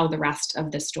to tell the rest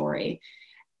of the story.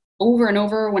 Over and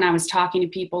over, when I was talking to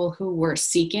people who were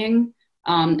seeking,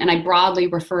 and I broadly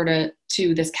refer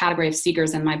to this category of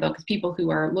seekers in my book, people who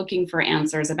are looking for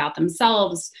answers about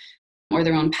themselves or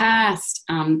their own past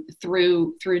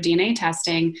through DNA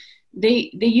testing, they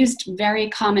used very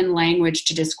common language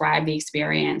to describe the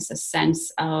experience, a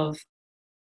sense of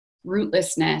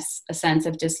rootlessness, a sense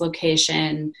of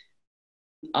dislocation,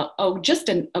 just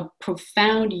a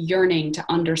profound yearning to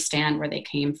understand where they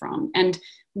came from. And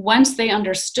once they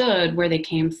understood where they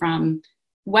came from,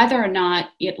 whether or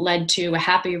not it led to a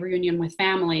happy reunion with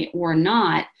family or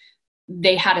not,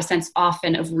 they had a sense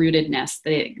often of rootedness.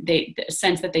 The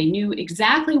sense that they knew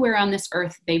exactly where on this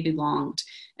earth they belonged.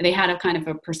 They had a kind of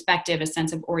a perspective, a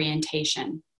sense of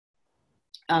orientation.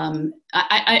 I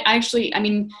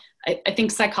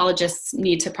think psychologists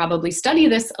need to probably study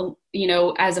this,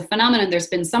 as a phenomenon. There's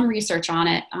been some research on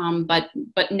it, but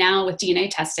now with DNA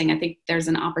testing, I think there's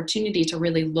an opportunity to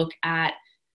really look at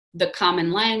the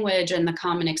common language and the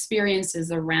common experiences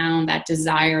around that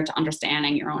desire to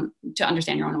understand your own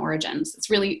origins. It's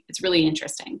really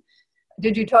interesting.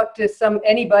 Did you talk to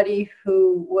anybody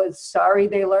who was sorry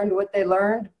they learned what they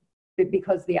learned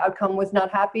because the outcome was not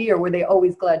happy, or were they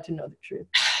always glad to know the truth?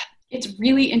 It's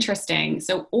really interesting.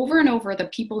 So over and over, the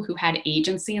people who had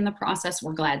agency in the process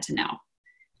were glad to know.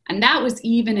 And that was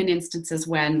even in instances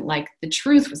when the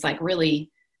truth was really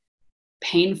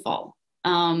painful.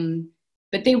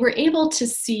 But they were able to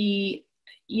see,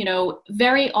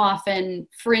 very often,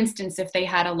 for instance, if they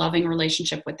had a loving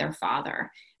relationship with their father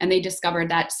and they discovered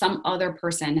that some other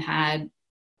person had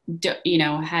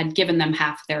given them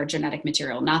half their genetic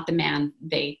material, not the man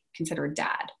they considered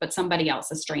dad, but somebody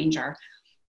else, a stranger.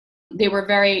 They were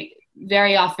very,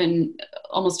 very often,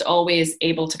 almost always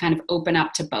able to kind of open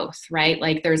up to both, right?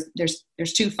 Like there's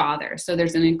two fathers. So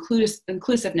there's an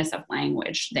inclusiveness of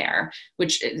language there,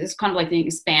 which is kind of like the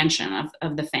expansion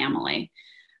of the family.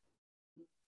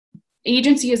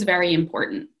 Agency is very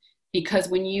important because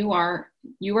when you are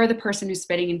the person who's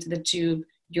spitting into the tube,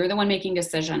 you're the one making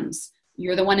decisions,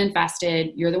 you're the one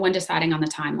invested, you're the one deciding on the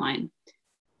timeline.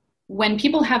 When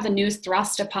people have the news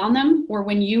thrust upon them, or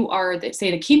when you are,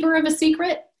 say, the keeper of a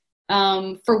secret,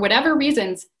 for whatever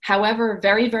reasons, however,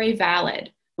 very, very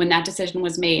valid, when that decision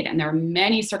was made, and there are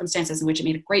many circumstances in which it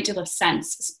made a great deal of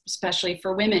sense, especially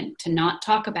for women, to not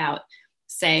talk about,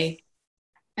 say,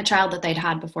 a child that they'd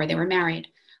had before they were married.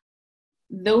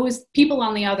 Those people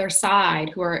on the other side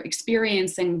who are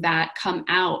experiencing that come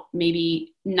out,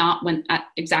 maybe not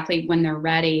exactly when they're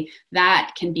ready,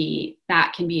 that can be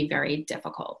very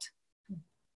difficult.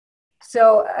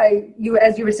 So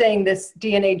as you were saying, this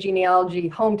DNA genealogy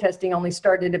home testing only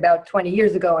started about 20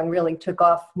 years ago and really took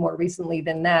off more recently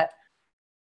than that.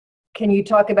 Can you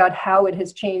talk about how it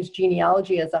has changed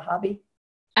genealogy as a hobby?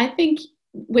 I think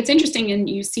what's interesting, and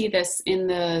you see this in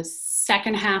the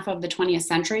second half of the 20th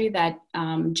century, that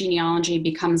genealogy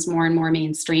becomes more and more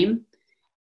mainstream.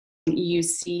 You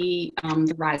see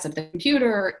the rise of the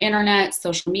computer, internet,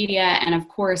 social media, and of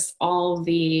course, all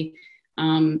the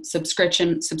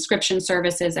subscription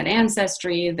services at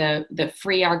Ancestry, the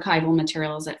free archival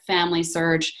materials at Family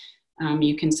Search.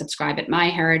 You can subscribe at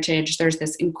MyHeritage. There's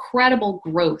this incredible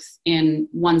growth in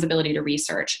one's ability to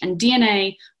research, and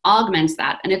DNA augments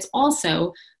that. And it's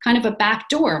also kind of a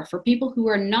backdoor for people who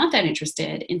are not that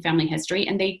interested in family history,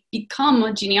 and they become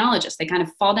a genealogist. They kind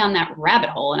of fall down that rabbit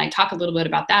hole. And I talk a little bit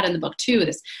about that in the book too,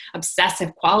 this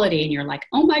obsessive quality. And you're like,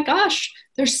 oh my gosh,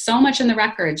 there's so much in the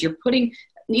records.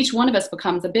 Each one of us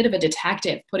becomes a bit of a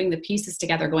detective, putting the pieces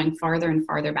together, going farther and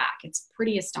farther back. It's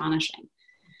pretty astonishing.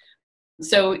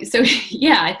 So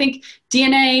yeah, I think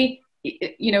DNA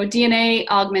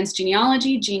augments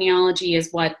genealogy. Genealogy is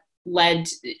what led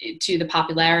to the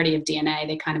popularity of DNA.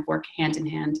 They kind of work hand in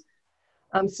hand.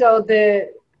 So the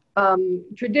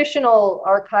traditional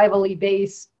archivally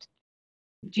based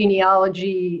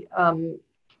genealogy,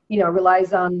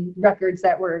 relies on records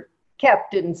that were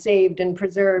kept and saved and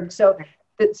preserved. So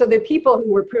the people who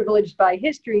were privileged by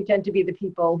history tend to be the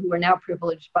people who are now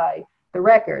privileged by the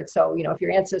record. So, if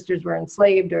your ancestors were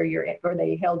enslaved or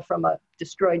they hailed from a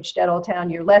destroyed shtetl town,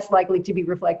 you're less likely to be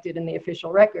reflected in the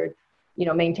official record,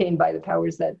 maintained by the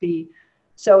powers that be.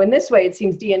 So in this way, it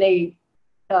seems DNA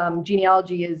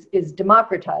genealogy is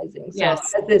democratizing. So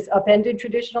yes. Has this upended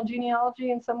traditional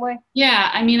genealogy in some way?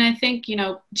 Yeah, I mean, I think,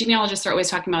 genealogists are always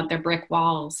talking about their brick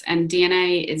walls, and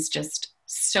DNA is just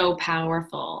so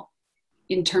powerful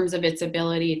in terms of its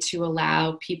ability to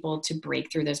allow people to break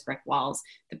through those brick walls.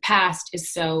 The past is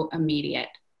so immediate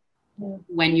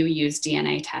when you use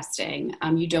DNA testing.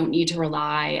 You don't need to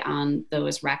rely on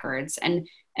those records. And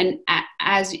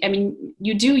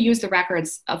you do use the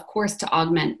records, of course, to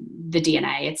augment the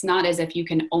DNA. It's not as if you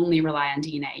can only rely on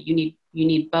DNA. You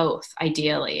need both,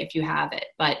 ideally, if you have it.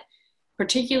 But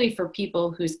particularly for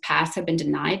people whose past have been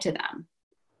denied to them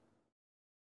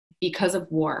because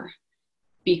of war,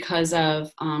 because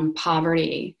of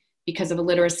poverty, because of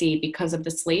illiteracy, because of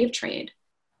the slave trade.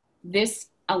 This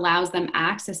allows them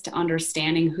access to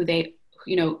understanding who their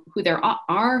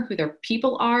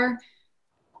people are.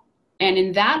 And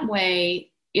in that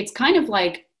way, it's kind of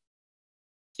like,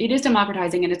 it is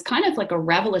democratizing, and it's kind of like a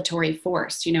revelatory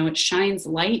force. It shines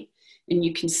light and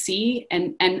you can see,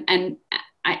 and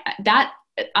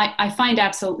I find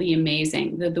absolutely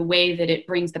amazing the way that it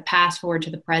brings the past forward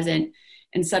to the present.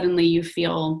 And suddenly you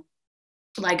feel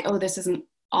like, oh, this isn't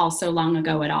all so long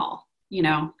ago at all,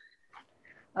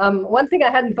 One thing I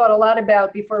hadn't thought a lot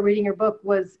about before reading your book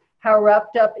was how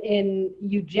wrapped up in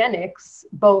eugenics,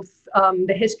 both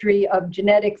the history of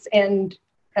genetics and,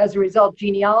 as a result,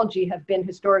 genealogy have been,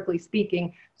 historically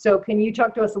speaking. So can you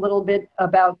talk to us a little bit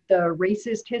about the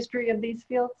racist history of these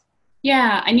fields?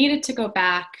 Yeah, I needed to go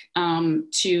back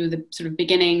to the sort of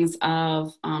beginnings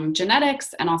of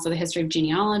genetics and also the history of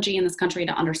genealogy in this country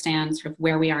to understand sort of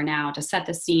where we are now, to set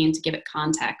the scene, to give it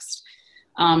context.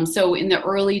 So in the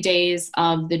early days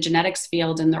of the genetics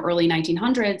field in the early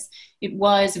 1900s, it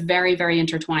was very, very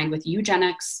intertwined with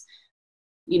eugenics,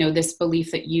 this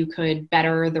belief that you could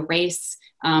better the race,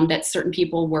 that certain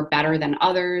people were better than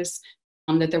others,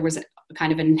 that there was a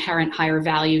kind of an inherent higher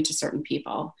value to certain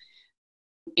people.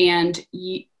 And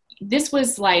this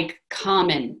was like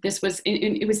common.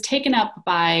 It was taken up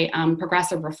by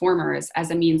progressive reformers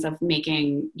as a means of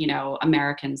making,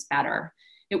 Americans better.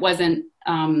 It wasn't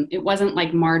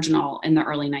like marginal in the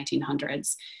early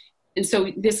 1900s. And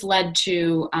so this led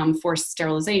to forced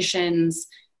sterilizations.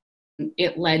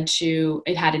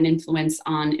 It had an influence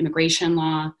on immigration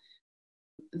law.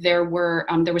 There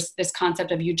was this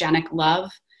concept of eugenic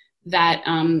love that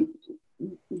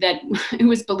it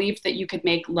was believed that you could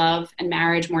make love and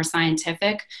marriage more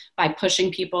scientific by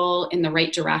pushing people in the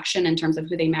right direction in terms of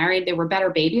who they married. There were better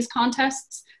babies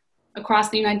contests across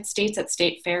the United States at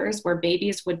state fairs where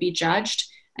babies would be judged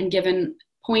and given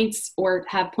points or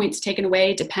have points taken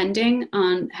away depending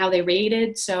on how they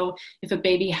rated. So if a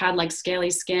baby had like scaly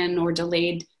skin or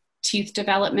delayed teeth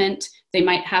development, they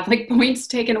might have like points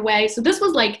taken away. So this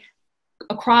was like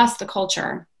across the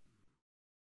culture.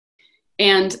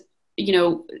 And, you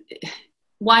know,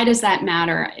 why does that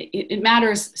matter? It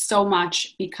matters so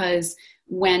much because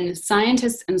when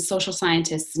scientists and social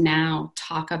scientists now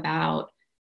talk about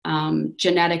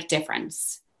genetic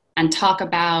difference and talk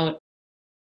about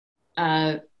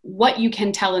what you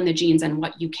can tell in the genes and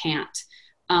what you can't,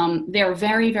 they're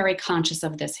very, very conscious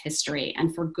of this history,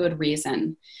 and for good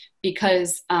reason.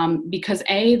 Because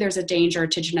A, there's a danger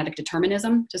to genetic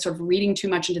determinism, to sort of reading too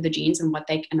much into the genes and what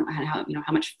they can,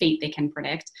 how much fate they can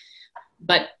predict.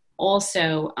 But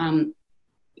also,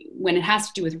 when it has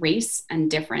to do with race and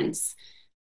difference,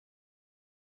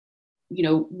 you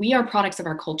know, we are products of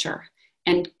our culture,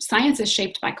 and science is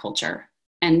shaped by culture.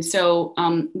 And so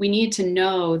we need to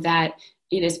know that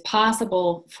it is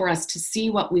possible for us to see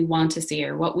what we want to see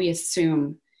or what we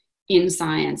assume in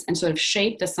science and sort of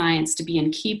shape the science to be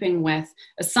in keeping with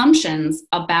assumptions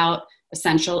about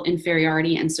essential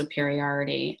inferiority and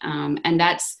superiority. And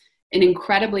that's an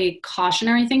incredibly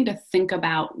cautionary thing to think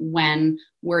about when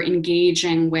we're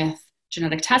engaging with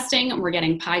genetic testing and we're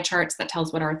getting pie charts that tell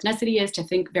us what our ethnicity is, to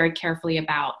think very carefully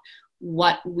about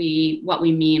what we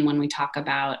mean when we talk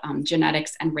about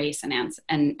genetics and race and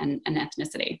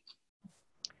ethnicity.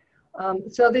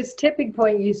 So this tipping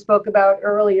point you spoke about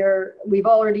earlier, we've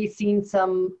already seen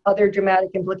some other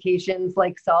dramatic implications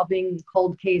like solving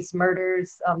cold case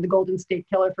murders, the Golden State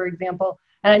Killer, for example.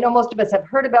 And I know most of us have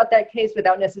heard about that case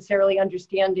without necessarily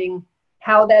understanding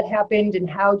how that happened and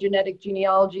how genetic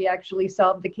genealogy actually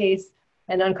solved the case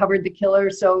and uncovered the killer.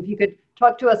 So if you could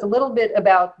talk to us a little bit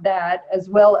about that, as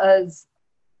well as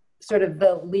sort of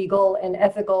the legal and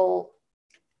ethical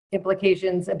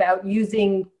implications about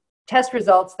using test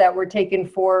results that were taken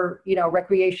for, you know,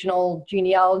 recreational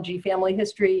genealogy, family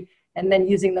history, and then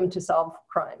using them to solve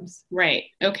crimes. Right.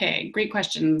 Okay. Great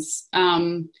questions.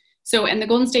 So, and the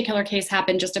Golden State Killer case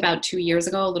happened just about 2 years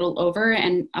ago, a little over,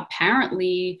 and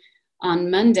apparently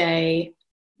on Monday,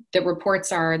 the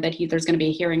reports are that there's going to be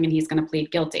a hearing and he's going to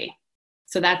plead guilty.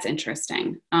 So that's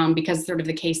interesting, because sort of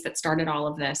the case that started all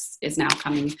of this is now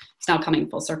coming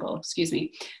full circle. Excuse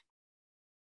me.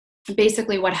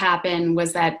 Basically, what happened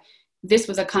was that this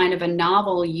was a kind of a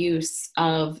novel use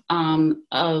of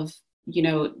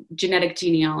genetic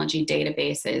genealogy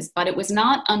databases, but it was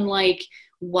not unlike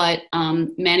what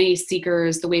many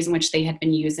seekers, the ways in which they had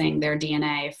been using their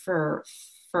DNA for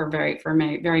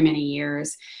very many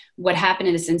years. What happened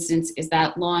in this instance is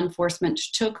that law enforcement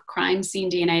took crime scene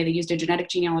DNA, they used a genetic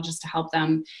genealogist to help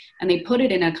them, and they put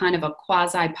it in a kind of a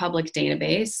quasi-public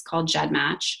database called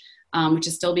GEDmatch, which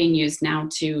is still being used now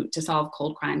to solve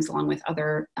cold crimes along with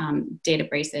other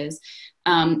databases.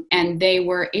 And they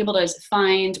were able to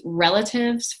find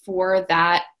relatives for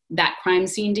that crime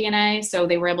scene DNA. So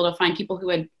they were able to find people who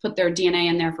had put their DNA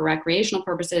in there for recreational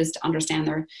purposes to understand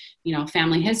their,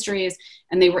 family histories.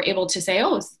 And they were able to say,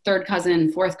 oh, it's third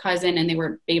cousin, fourth cousin, and they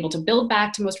were able to build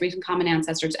back to most recent common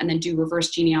ancestors and then do reverse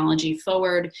genealogy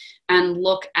forward and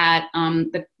look at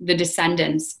the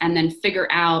descendants and then figure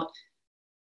out,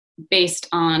 based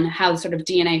on how sort of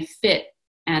DNA fit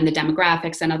and the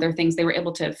demographics and other things, they were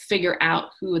able to figure out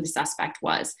who the suspect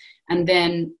was and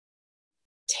then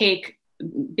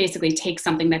basically take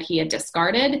something that he had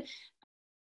discarded.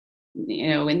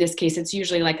 In this case, it's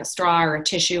usually like a straw or a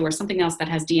tissue or something else that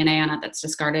has DNA on it that's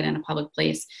discarded in a public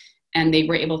place. And they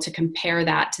were able to compare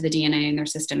that to the DNA in their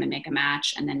system and make a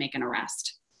match and then make an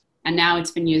arrest. And now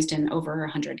it's been used in over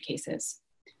 100 cases.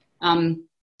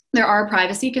 There are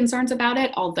privacy concerns about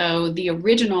it, although the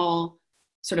original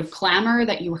sort of clamor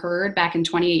that you heard back in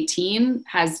 2018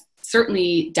 has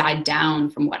certainly died down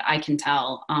from what I can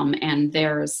tell. And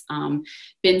there's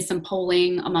been some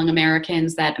polling among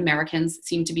Americans that Americans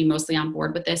seem to be mostly on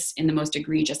board with this in the most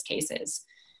egregious cases.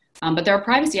 But there are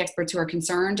privacy experts who are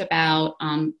concerned about,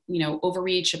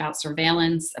 overreach, about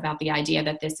surveillance, about the idea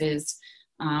that this is,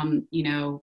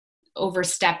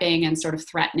 overstepping and sort of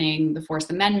threatening the Fourth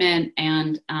Amendment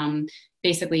and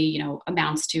basically,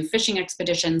 amounts to fishing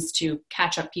expeditions to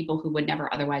catch up people who would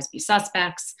never otherwise be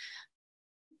suspects.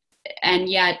 and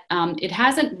yet it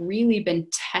hasn't really been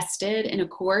tested in a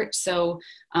court. So,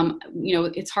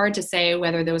 it's hard to say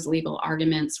whether those legal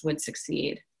arguments would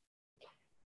succeed.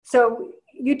 So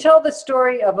you tell the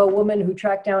story of a woman who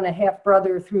tracked down a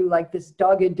half-brother through like this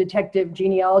dogged detective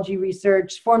genealogy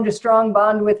research, formed a strong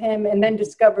bond with him, and then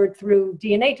discovered through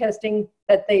DNA testing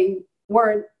that they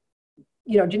weren't,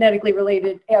 genetically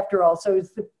related after all.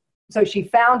 So she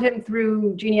found him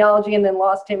through genealogy and then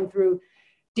lost him through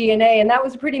DNA. And that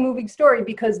was a pretty moving story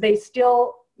because they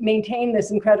still maintain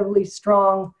this incredibly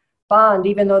strong bond,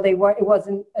 even though it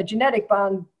wasn't a genetic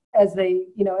bond as they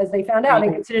found out,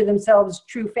 and consider themselves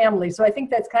true family. So I think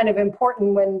that's kind of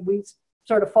important when we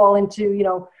sort of fall into,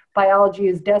 biology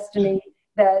is destiny,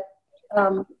 that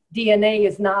DNA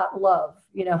is not love,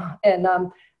 and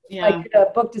I did a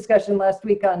book discussion last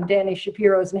week on Dani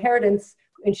Shapiro's inheritance,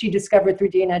 and she discovered through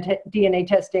DNA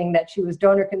testing that she was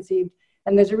donor conceived.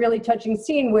 And there's a really touching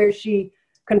scene where she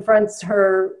confronts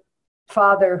her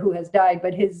father who has died,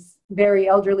 but his very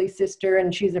elderly sister,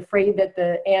 and she's afraid that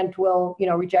the aunt will,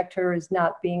 reject her as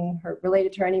not being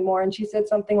related to her anymore. And she said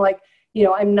something like,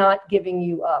 I'm not giving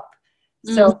you up.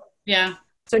 So,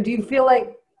 So do you feel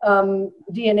like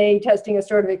DNA testing is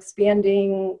sort of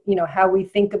expanding, how we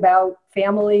think about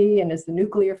family, and is the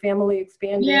nuclear family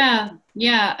expanding? Yeah,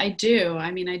 I do.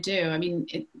 I do.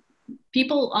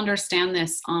 People understand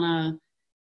this on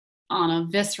a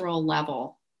visceral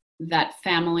level, that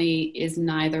family is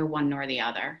neither one nor the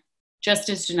other. Just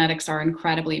as genetics are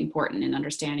incredibly important in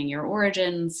understanding your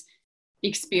origins,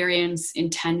 experience,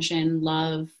 intention,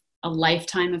 love, a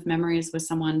lifetime of memories with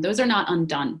someone, those are not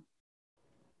undone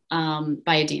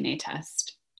by a DNA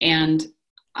test. And,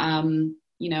 I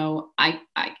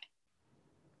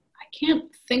can't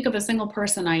think of a single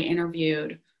person I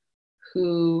interviewed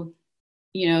who,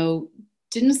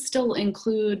 didn't still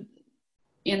include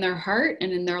in their heart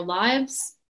and in their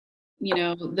lives,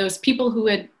 those people who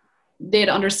they had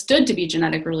understood to be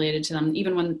genetic related to them,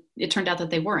 even when it turned out that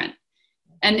they weren't.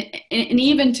 And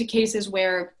even to cases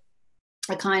where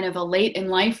a kind of a late in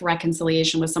life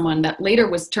reconciliation with someone that later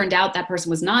turned out that person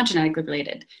was not genetically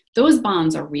related, those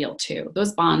bonds are real too.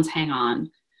 Those bonds hang on.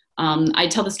 I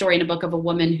tell the story in a book of a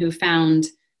woman who found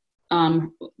the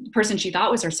person she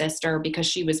thought was her sister because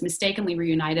she was mistakenly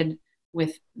reunited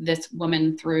with this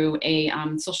woman through a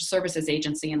social services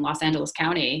agency in Los Angeles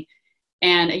County.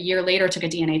 And a year later took a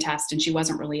DNA test and she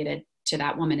wasn't related to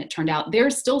that woman. It turned out they're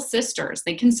still sisters.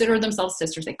 They consider themselves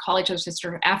sisters. They call each other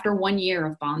sister after 1 year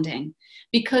of bonding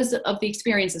because of the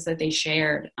experiences that they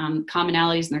shared,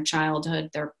 commonalities in their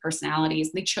childhood, their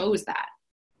personalities. They chose that.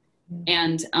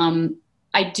 And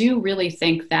I do really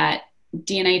think that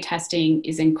DNA testing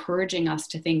is encouraging us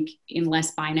to think in less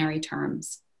binary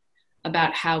terms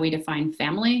about how we define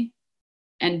family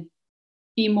and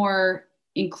be more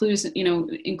inclusive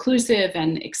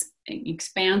and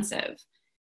expansive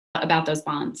about those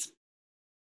bonds.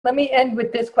 Let me end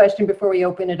with this question before we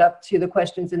open it up to the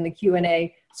questions in the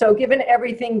Q&A. So given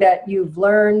everything that you've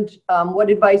learned, what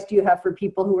advice do you have for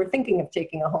people who are thinking of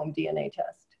taking a home DNA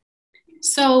test?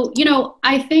 So,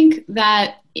 I think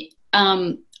that,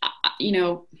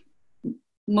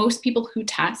 most people who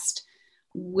test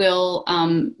will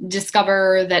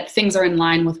discover that things are in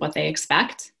line with what they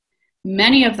expect.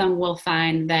 Many of them will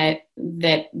find that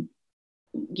they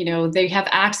have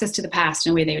access to the past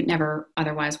in a way they never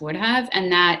otherwise would have,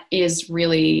 and that is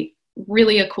really,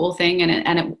 really a cool thing, and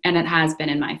it has been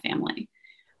in my family.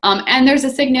 And there's a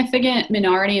significant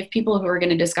minority of people who are going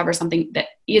to discover something that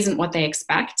isn't what they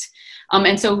expect,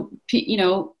 and so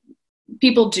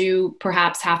people do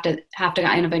perhaps have to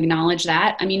kind of acknowledge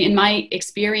that. In my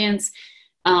experience,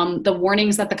 the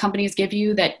warnings that the companies give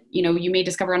you that, you may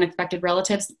discover unexpected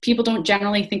relatives, people don't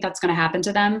generally think that's going to happen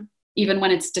to them, even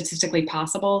when it's statistically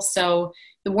possible. So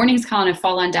the warnings kind of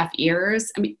fall on deaf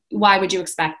ears. Why would you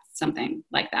expect something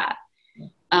like that?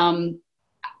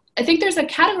 I think there's a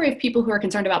category of people who are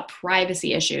concerned about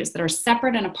privacy issues that are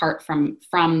separate and apart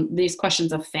from these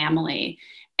questions of family.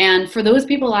 And for those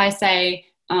people, I say,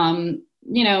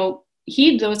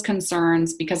 heed those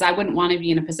concerns, because I wouldn't want to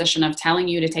be in a position of telling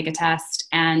you to take a test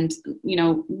and,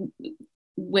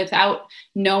 without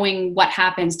knowing what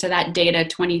happens to that data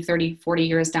 20, 30, 40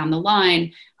 years down the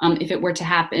line. If it were to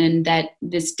happen that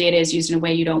this data is used in a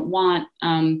way you don't want,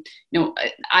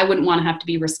 I wouldn't want to have to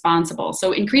be responsible.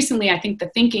 So increasingly, I think the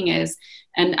thinking is,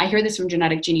 and I hear this from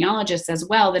genetic genealogists as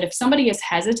well, that if somebody is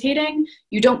hesitating,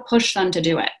 you don't push them to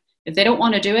do it. If they don't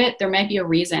want to do it, there might be a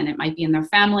reason. It might be in their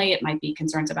family. It might be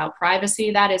concerns about privacy.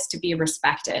 That is to be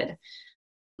respected.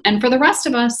 And for the rest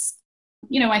of us,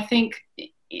 I think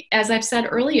as I've said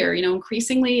earlier,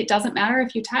 increasingly it doesn't matter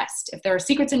if you test. If there are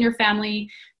secrets in your family,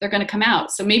 they're going to come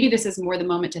out. So maybe this is more the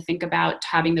moment to think about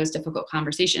having those difficult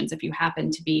conversations. If you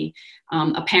happen to be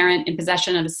a parent in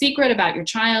possession of a secret about your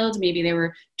child, maybe they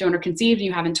were donor conceived and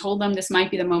you haven't told them, this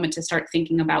might be the moment to start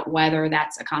thinking about whether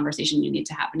that's a conversation you need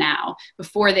to have now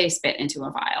before they spit into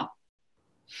a vial.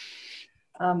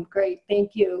 Great,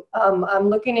 thank you. I'm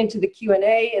looking into the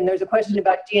Q&A, and there's a question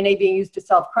about DNA being used to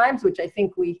solve crimes, which I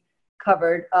think we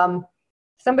covered.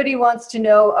 Somebody wants to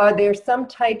know, are there some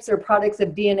types or products of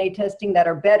DNA testing that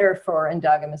are better for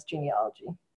endogamous genealogy?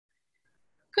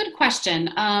 Good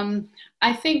question.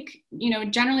 I think,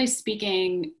 generally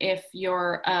speaking, if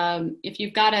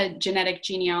you've got a genetic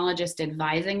genealogist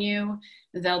advising you,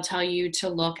 they'll tell you to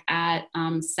look at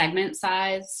segment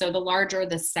size. So the larger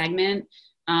the segment,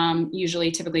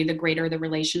 typically the greater the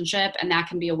relationship, and that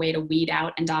can be a way to weed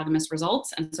out endogamous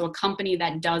results. And so a company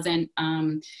that doesn't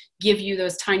give you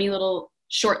those tiny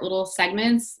short little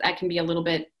segments, that can be a little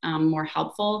bit more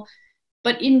helpful.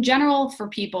 But in general, for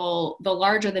people, the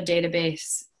larger the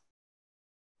database,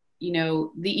 the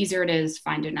easier it is to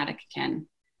find genetic kin.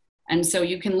 And so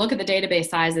you can look at the database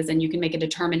sizes and you can make a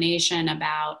determination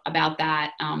about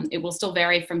that. It will still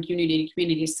vary from community to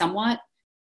community somewhat,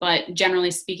 but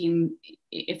generally speaking,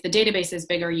 if the database is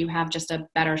bigger, you have just a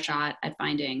better shot at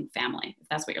finding family, if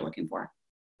that's what you're looking for.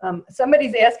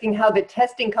 Somebody's asking how the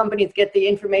testing companies get the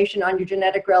information on your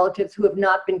genetic relatives who have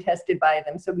not been tested by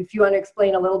them. So if you want to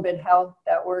explain a little bit how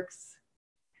that works,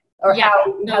 or how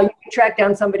you can track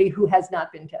down somebody who has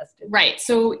not been tested. Right.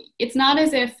 So it's not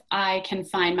as if I can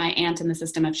find my aunt in the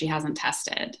system if she hasn't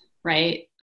tested, right?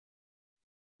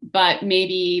 But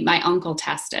maybe my uncle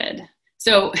tested.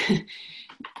 So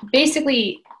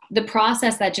basically, the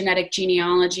process that genetic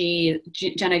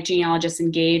genealogists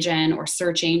engage in, or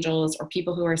search angels, or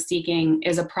people who are seeking,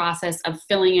 is a process of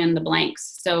filling in the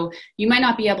blanks. So you might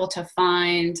not be able to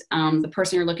find the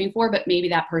person you're looking for, but maybe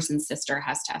that person's sister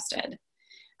has tested.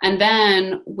 And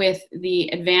then with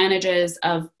the advantages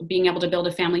of being able to build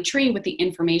a family tree with the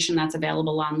information that's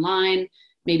available online,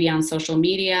 maybe on social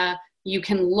media, you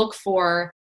can look for,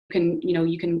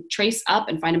 you can trace up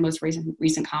and find a most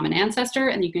recent common ancestor,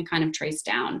 and you can kind of trace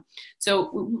down.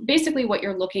 So basically what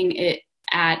you're looking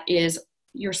at is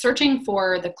you're searching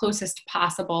for the closest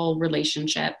possible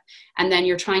relationship, and then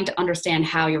you're trying to understand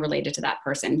how you're related to that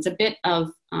person. It's a bit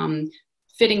of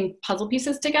fitting puzzle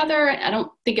pieces together. I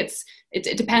don't think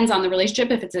it depends on the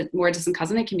relationship. If it's a more distant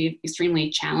cousin, it can be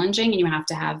extremely challenging, and you have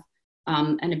to have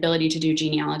an ability to do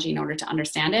genealogy in order to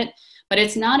understand it. But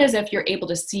it's not as if you're able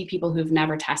to see people who've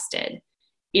never tested.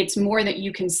 It's more that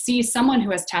you can see someone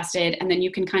who has tested, and then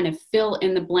you can kind of fill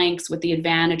in the blanks with the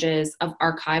advantages of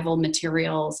archival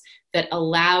materials that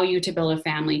allow you to build a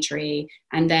family tree,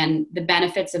 and then the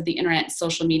benefits of the internet and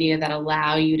social media that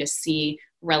allow you to see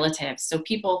relatives. So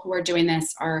people who are doing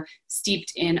this are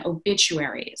steeped in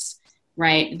obituaries,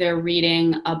 right? They're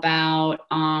reading about,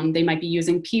 they might be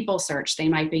using People Search, they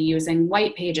might be using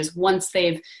white pages once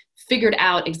they've figured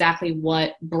out exactly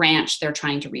what branch they're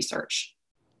trying to research.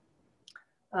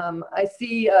 I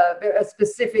see a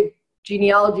specific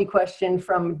genealogy question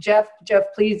from Jeff. Jeff,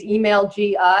 please email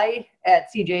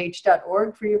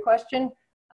gi@cjh.org for your question.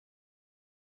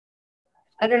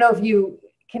 I don't know if you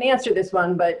can answer this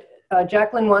one, but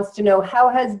Jacqueline wants to know, how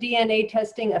has DNA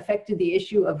testing affected the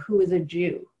issue of who is a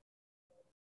Jew?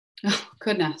 Oh,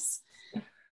 goodness.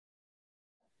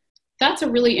 That's a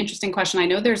really interesting question. I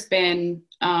know there's been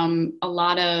a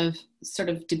lot of sort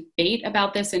of debate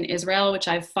about this in Israel, which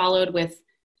I've followed with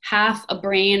half a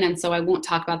brain, and so I won't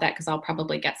talk about that because I'll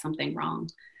probably get something wrong.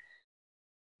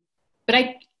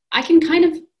 But I can kind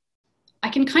of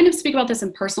speak about this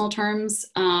in personal terms,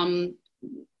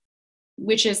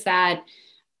 which is that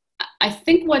I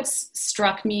think what's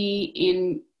struck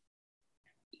me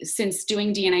since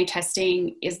doing DNA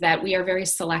testing is that we are very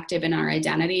selective in our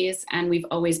identities, and we've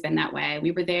always been that way.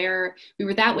 We were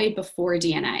that way before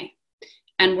DNA,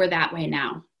 and we're that way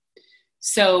now.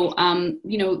 So,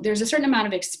 there's a certain amount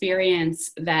of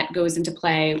experience that goes into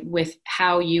play with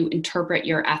how you interpret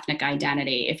your ethnic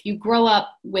identity. If you grow up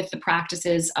with the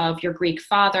practices of your Greek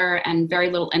father and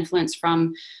very little influence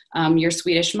from your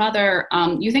Swedish mother,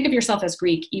 you think of yourself as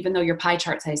Greek, even though your pie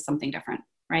chart says something different,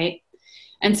 right?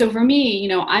 And so for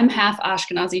me, I'm half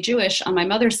Ashkenazi Jewish on my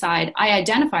mother's side. I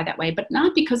identify that way, but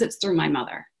not because it's through my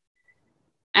mother.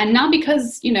 And not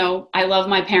because, I love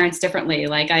my parents differently.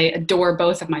 Like, I adore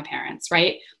both of my parents,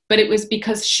 right? But it was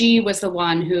because she was the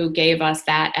one who gave us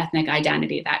that ethnic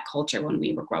identity, that culture when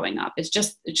we were growing up. It's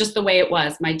just the way it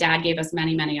was. My dad gave us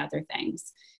many, many other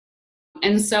things.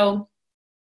 And so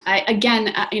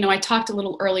I talked a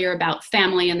little earlier about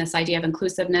family and this idea of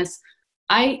inclusiveness.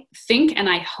 I think and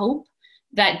I hope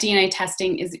that DNA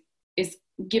testing is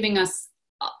giving us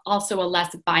also a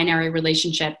less binary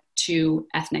relationship to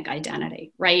ethnic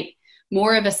identity, right?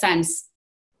 More of a sense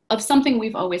of something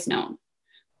we've always known,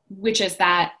 which is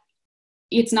that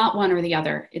it's not one or the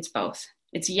other, it's both.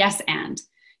 It's yes and.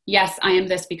 Yes, I am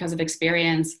this because of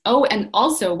experience. Oh, and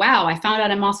also, wow, I found out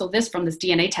I'm also this from this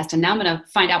DNA test, and now I'm going to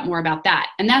find out more about that.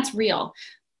 And that's real.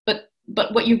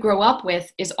 But what you grow up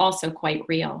with is also quite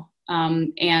real.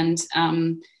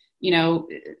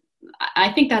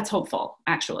 I think that's hopeful,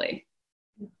 actually.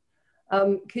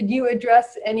 Could you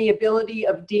address any ability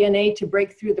of DNA to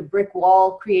break through the brick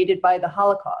wall created by the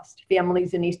Holocaust?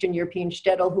 Families in Eastern European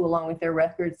shtetl who, along with their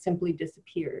records, simply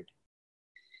disappeared.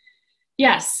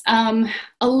 Yes, a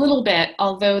little bit,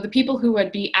 although the people who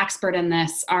would be expert in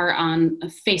this are on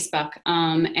Facebook,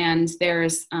 and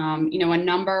there's, a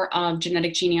number of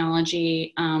genetic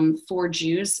genealogy for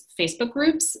Jews Facebook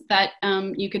groups that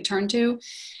you could turn to.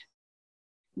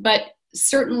 But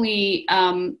certainly,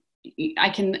 I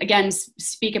can, again,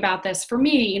 speak about this. For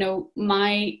me,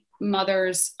 my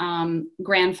mother's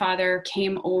grandfather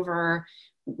came over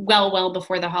well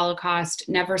before the Holocaust,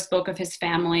 never spoke of his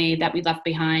family that we left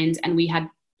behind, and we had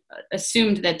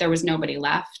assumed that there was nobody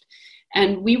left.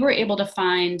 And we were able to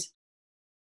find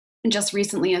just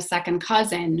recently a second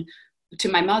cousin to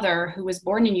my mother who was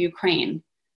born in Ukraine.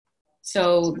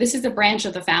 So this is a branch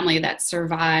of the family that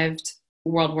survived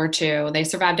World War II. They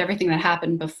survived everything that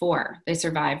happened before. They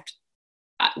survived,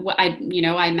 I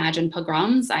imagine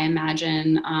pogroms. I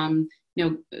imagine,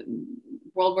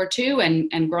 World War II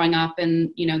and growing up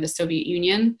in, the Soviet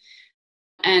Union.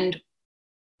 And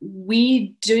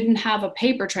we didn't have a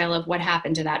paper trail of what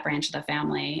happened to that branch of the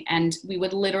family. And we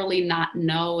would literally not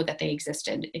know that they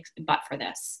existed but for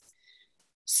this.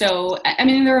 So, I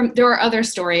mean, there are other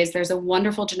stories. There's a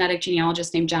wonderful genetic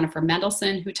genealogist named Jennifer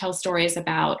Mendelsohn who tells stories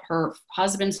about her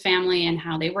husband's family and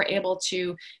how they were able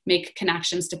to make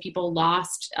connections to people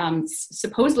lost,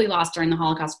 supposedly lost during the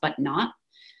Holocaust, but not.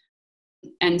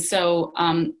 And so,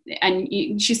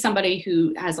 she's somebody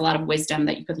who has a lot of wisdom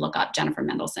that you could look up, Jennifer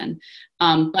Mendelsohn.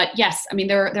 But yes, I mean,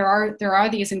 there are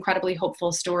these incredibly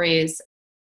hopeful stories,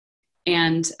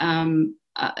 and so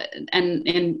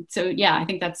yeah, I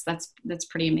think that's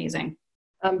pretty amazing.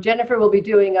 Jennifer will be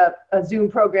doing a Zoom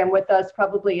program with us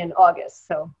probably in August,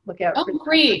 so look out. Oh,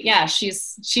 great! Yeah,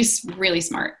 she's really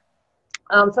smart.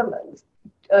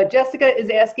 Jessica is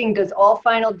asking, does all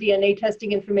final DNA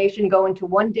testing information go into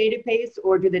one database,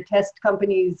 or do the test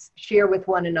companies share with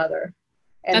one another?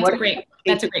 And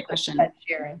that's a great question.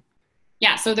 Sharing?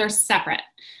 Yeah, so they're separate.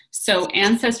 So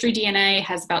Ancestry DNA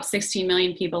has about 16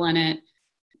 million people in it.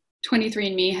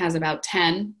 23andMe has about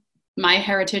 10.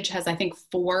 MyHeritage has, I think,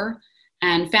 4.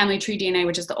 And Family Tree DNA,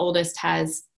 which is the oldest,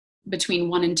 has between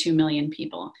 1 and 2 million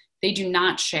people. They do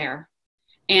not share.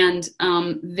 And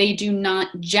they do not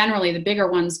generally, the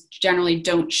bigger ones generally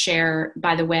don't share,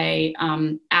 by the way,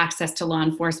 access to law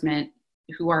enforcement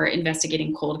who are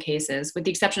investigating cold cases, with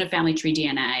the exception of Family Tree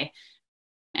DNA.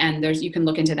 And you can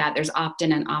look into that. There's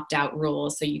opt-in and opt-out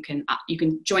rules. So you can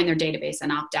join their database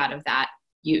and opt out of that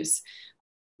use.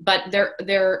 But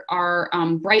there are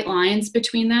bright lines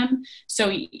between them.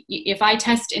 So if I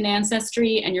test in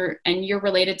Ancestry and you're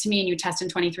related to me and you test in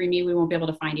 23andMe, we won't be able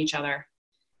to find each other.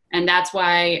 And that's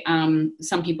why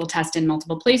some people test in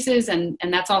multiple places. And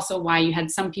that's also why you had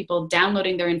some people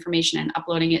downloading their information and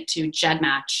uploading it to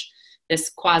GEDmatch, this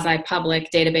quasi-public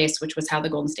database, which was how the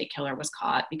Golden State Killer was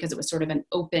caught, because it was sort of an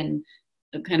open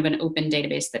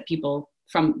database that people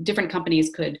from different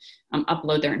companies could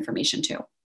upload their information to.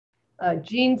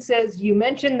 Jean says, you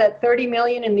mentioned that 30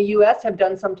 million in the US have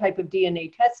done some type of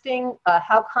DNA testing.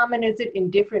 How common is it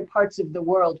in different parts of the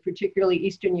world, particularly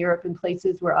Eastern Europe and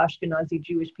places where Ashkenazi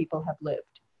Jewish people have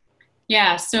lived?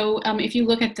 Yeah, so if you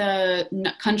look at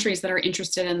the countries that are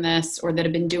interested in this or that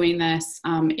have been doing this,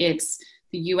 it's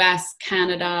the US,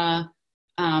 Canada,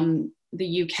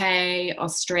 the UK,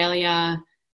 Australia.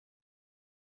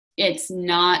 It's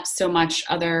not so much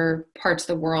other parts of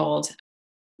the world.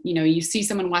 You see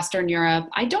some in Western Europe.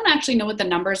 I don't actually know what the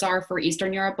numbers are for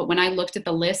Eastern Europe, but when I looked at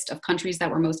the list of countries that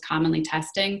were most commonly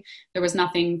testing, there was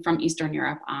nothing from Eastern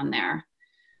Europe on there.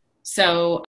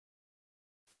 So,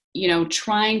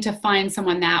 trying to find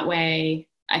someone that way,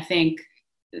 I think,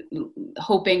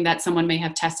 hoping that someone may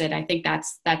have tested, I think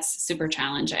that's super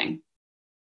challenging.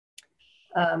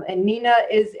 And Nina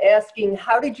is asking,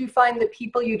 how did you find the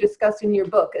people you discuss in your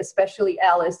book, especially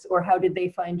Alice, or how did they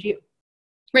find you?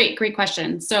 Great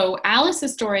question. So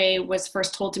Alice's story was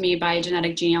first told to me by a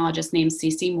genetic genealogist named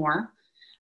C.C. Moore,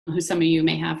 who some of you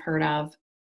may have heard of.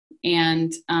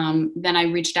 And then I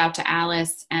reached out to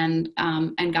Alice and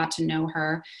got to know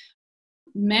her.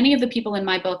 Many of the people in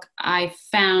my book I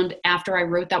found after I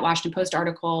wrote that Washington Post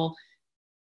article.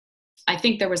 I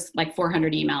think there was like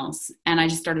 400 emails, and I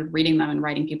just started reading them and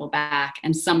writing people back.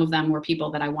 And some of them were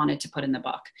people that I wanted to put in the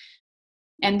book.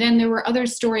 And then there were other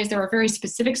stories. There were very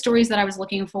specific stories that I was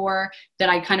looking for that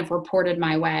I kind of reported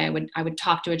my way. I would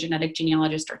talk to a genetic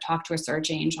genealogist or talk to a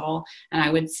search angel, and I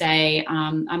would say,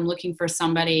 I'm looking for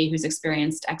somebody who's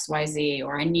experienced XYZ,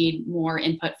 or I need more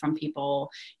input from people,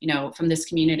 from this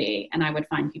community. And I would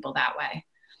find people that way.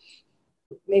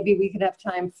 Maybe we could have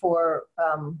time for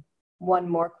one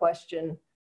more question.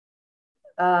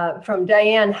 From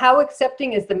Diane, how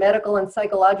accepting is the medical and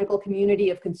psychological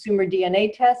community of consumer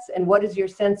DNA tests, and what is your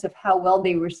sense of how well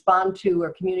they respond to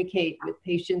or communicate with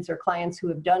patients or clients who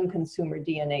have done consumer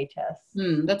DNA tests?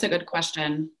 That's a good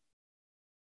question.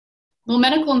 Well,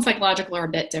 medical and psychological are a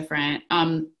bit different.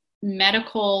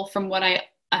 Medical, from what I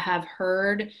have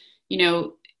heard,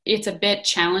 it's a bit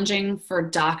challenging for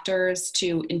doctors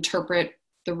to interpret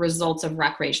the results of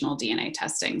recreational DNA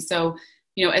testing. So,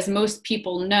 as most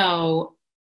people know,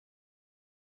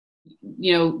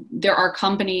 there are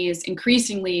companies,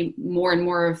 increasingly more and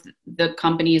more of the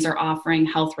companies are offering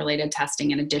health-related testing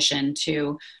in addition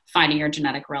to finding your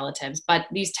genetic relatives. But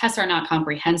these tests are not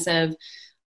comprehensive,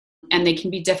 and they can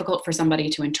be difficult for somebody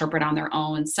to interpret on their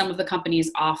own. Some of the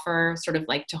companies offer sort of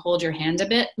like to hold your hand a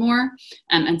bit more,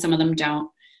 and some of them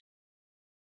don't.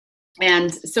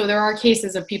 And so there are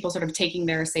cases of people sort of taking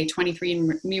their, say,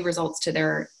 23andMe results to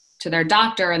their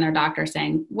doctor, and their doctor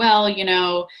saying, well,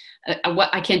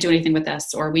 I can't do anything with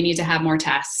this, or we need to have more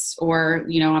tests, or,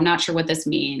 I'm not sure what this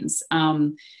means.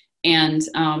 So that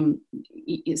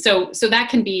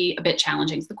can be a bit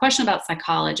challenging. So the question about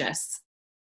psychologists,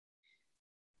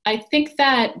 I think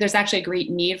that there's actually a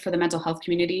great need for the mental health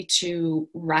community to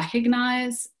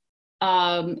recognize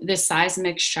this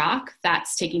seismic shock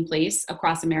that's taking place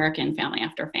across American family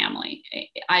after family.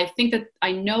 I think that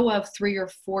I know of 3 or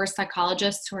 4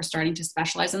 psychologists who are starting to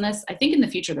specialize in this. I think in the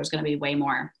future, there's going to be way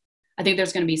more. I think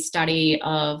there's going to be study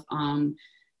of,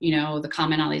 the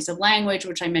commonalities of language,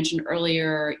 which I mentioned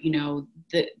earlier,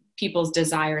 the people's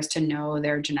desires to know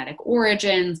their genetic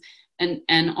origins, and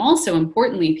also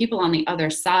importantly, people on the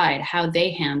other side, how they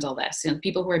handle this.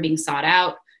 People who are being sought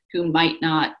out, who might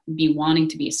not be wanting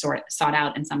to be sought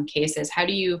out in some cases. How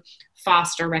do you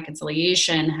foster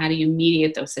reconciliation? How do you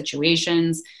mediate those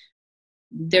situations?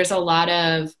 There's a lot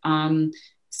of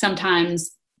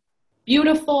sometimes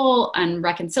beautiful and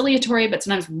reconciliatory, but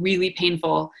sometimes really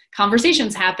painful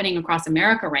conversations happening across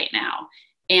America right now.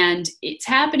 And it's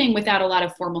happening without a lot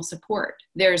of formal support.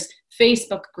 There's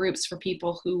Facebook groups for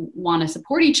people who want to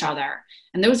support each other,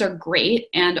 and those are great.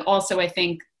 And also, I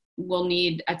think we'll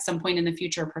need at some point in the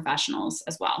future professionals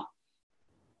as well.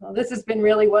 Well, this has been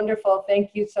really wonderful. Thank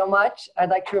you so much. I'd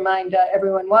like to remind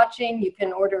everyone watching, you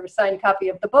can order a signed copy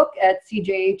of the book at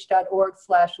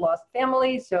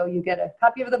cjh.org/lostfamily. So you get a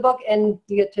copy of the book, and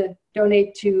you get to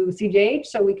donate to CJH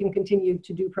so we can continue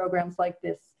to do programs like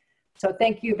this. So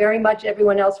thank you very much,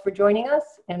 everyone else, for joining us,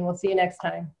 and we'll see you next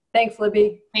time. Thanks,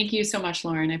 Libby. Thank you so much,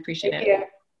 Lauren. I appreciate it. Take care.